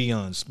just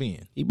Deion's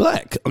spin. He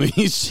black. I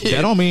mean, shit.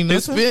 That don't mean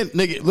his nothing. spin,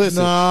 nigga.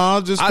 Listen,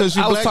 No, just because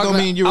you black don't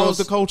mean you're of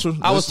the culture.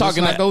 I was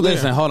talking to go there.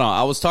 listen. Hold on.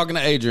 I was talking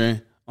to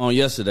Adrian on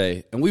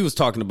yesterday, and we was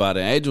talking about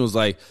it. And Adrian was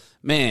like,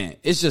 "Man,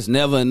 it's just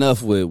never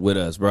enough with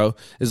us, bro.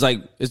 It's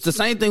like it's the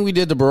same thing we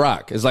did to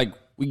Barack. It's like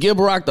we give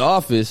Barack the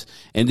office,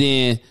 and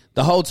then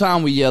the whole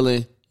time we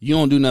yelling." You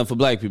don't do nothing for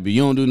black people.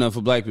 You don't do nothing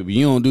for black people.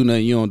 You don't do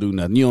nothing. You don't do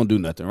nothing. You don't do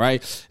nothing, right?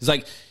 It's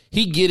like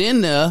he get in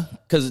there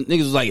because niggas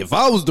was like, if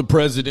I was the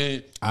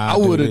president, I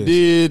would have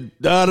did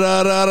da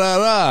da da da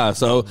da.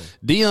 So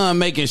Deion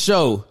making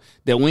sure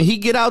that when he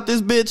get out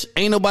this bitch,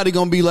 ain't nobody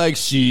gonna be like,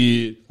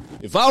 shit.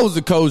 If I was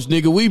the coach,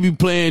 nigga, we be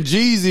playing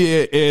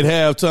Jeezy at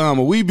halftime,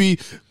 or we be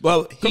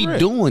he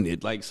doing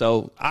it like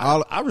so.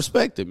 I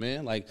respect it,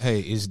 man. Like,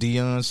 hey, it's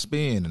Deion's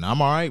spin, and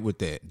I'm all right with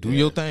that. Do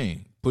your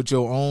thing. Put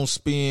your own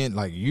spin.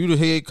 Like, you the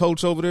head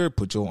coach over there,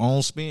 put your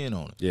own spin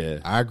on it. Yeah.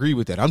 I agree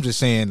with that. I'm just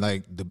saying,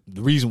 like, the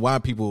reason why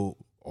people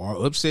are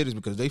upset is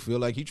because they feel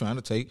like he's trying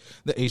to take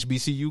the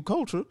HBCU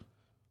culture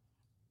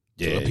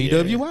to a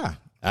PWI.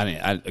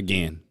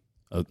 Again,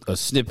 a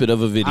snippet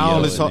of a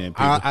video.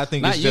 I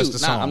think it's just a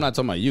song. I'm not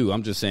talking about you.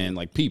 I'm just saying,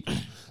 like, people.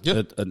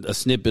 Yep. A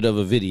snippet of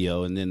a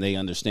video, and then they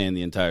understand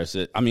the entire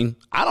set. I mean,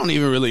 I don't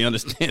even really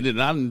understand it,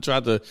 and I didn't try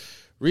to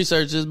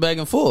research this back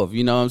and forth.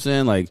 You know what I'm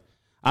saying? Like,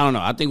 I don't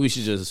know. I think we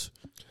should just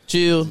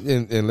chill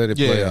and let it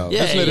play out.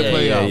 Let's let it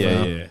play out.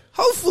 Yeah.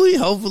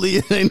 Hopefully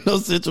it ain't no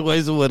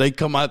situation where they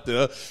come out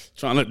there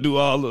trying to do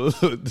all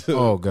the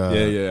Oh God.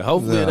 Yeah.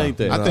 Hopefully it ain't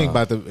that. I think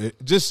about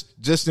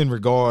just in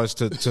regards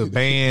to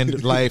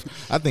band life,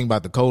 I think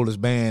about the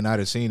coldest band I'd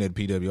have seen at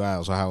PWI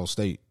was Ohio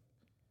State.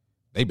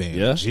 They band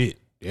legit.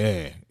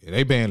 Yeah.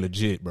 They band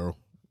legit, bro.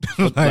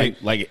 not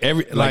like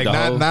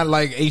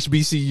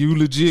HBCU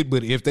legit,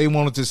 but if they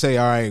wanted to say,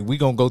 all right, we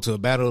gonna go to a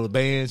battle of the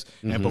bands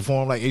and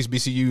perform like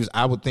HBCUs,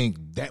 I would think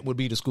that would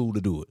be the school to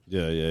do it.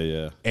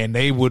 Yeah. And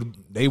they would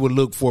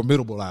look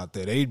formidable out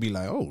there. They'd be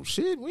like, oh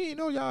shit, we didn't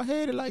know y'all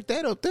had it like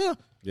that up there.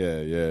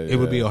 Yeah. It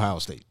would be Ohio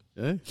State.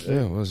 Yeah.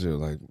 What's it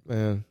like,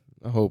 man?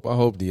 I hope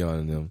Deion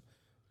and them.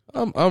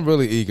 I'm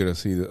really eager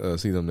to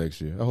see them next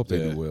year. I hope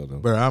they do well though.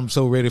 Bro, I'm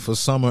so ready for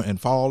summer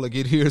and fall to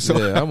get here. So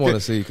yeah, I want to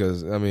see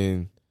because I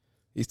mean.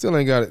 He still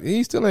ain't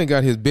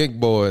got his big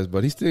boys,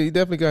 but he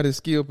definitely got his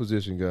skill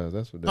position guys.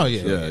 That's what. Oh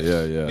yeah.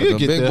 The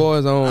big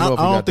boys, I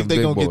don't think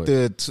they're gonna get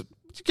there.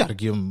 You got to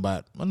give him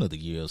about another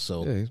year or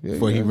so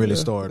before he really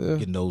start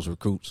getting those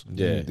recruits.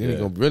 Then he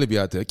gonna really be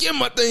out there. Give him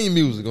my theme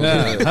music.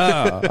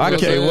 I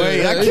can't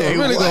wait. I can't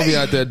really wait. Gonna be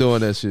out there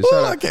doing that shit.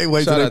 I can't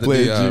wait till they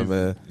play Deion,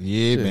 man.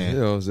 Yeah, man. You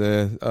know what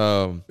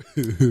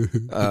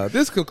I'm saying?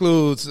 This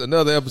concludes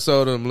another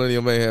episode of the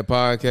Millennial Mayhem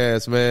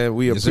podcast, man.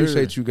 We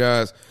appreciate you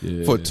guys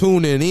for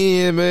tuning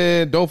in,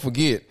 man. Don't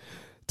forget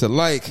to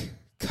like,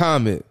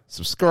 comment,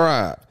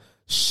 subscribe,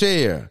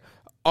 share.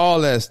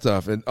 All that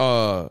stuff. And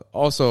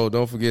also,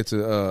 don't forget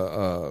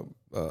to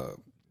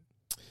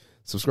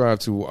subscribe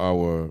to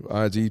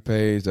our IG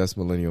page. That's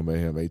Millennial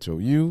Mayhem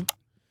HOU.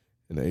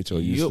 And the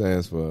HOU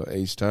stands for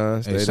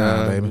H-Time. Stay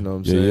down, baby. You know what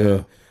I'm saying?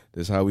 Yeah.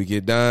 That's how we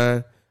get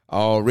down.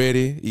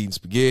 Already eating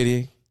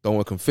spaghetti,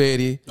 throwing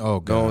confetti.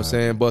 Oh, God. You know what I'm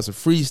saying? Busting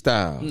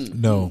freestyle.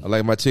 No. I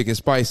like my chicken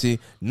spicy,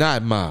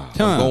 not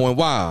mild. I'm going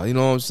wild. You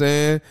know what I'm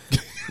saying?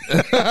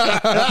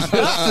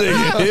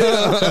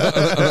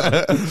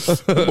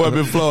 Boy,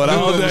 been flowing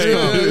all day.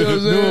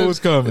 Knew it was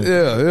coming.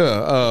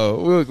 Yeah.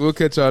 We'll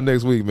catch y'all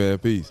next week, man.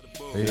 Peace.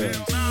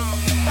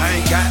 I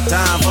ain't got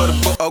time for the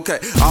book. Okay,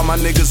 all my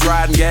niggas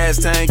riding gas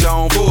tank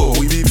on full.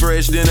 We be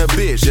fresh than a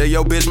bitch. Yeah,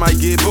 your bitch might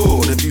get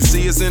bulled. If you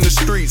see us in the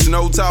streets,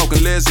 no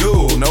talking, let's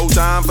go. No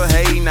time for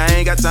hating. I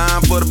ain't got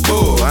time for the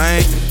bull. I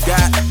ain't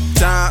got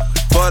time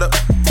for the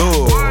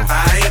bull.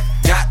 I ain't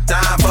got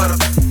time for the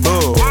bull.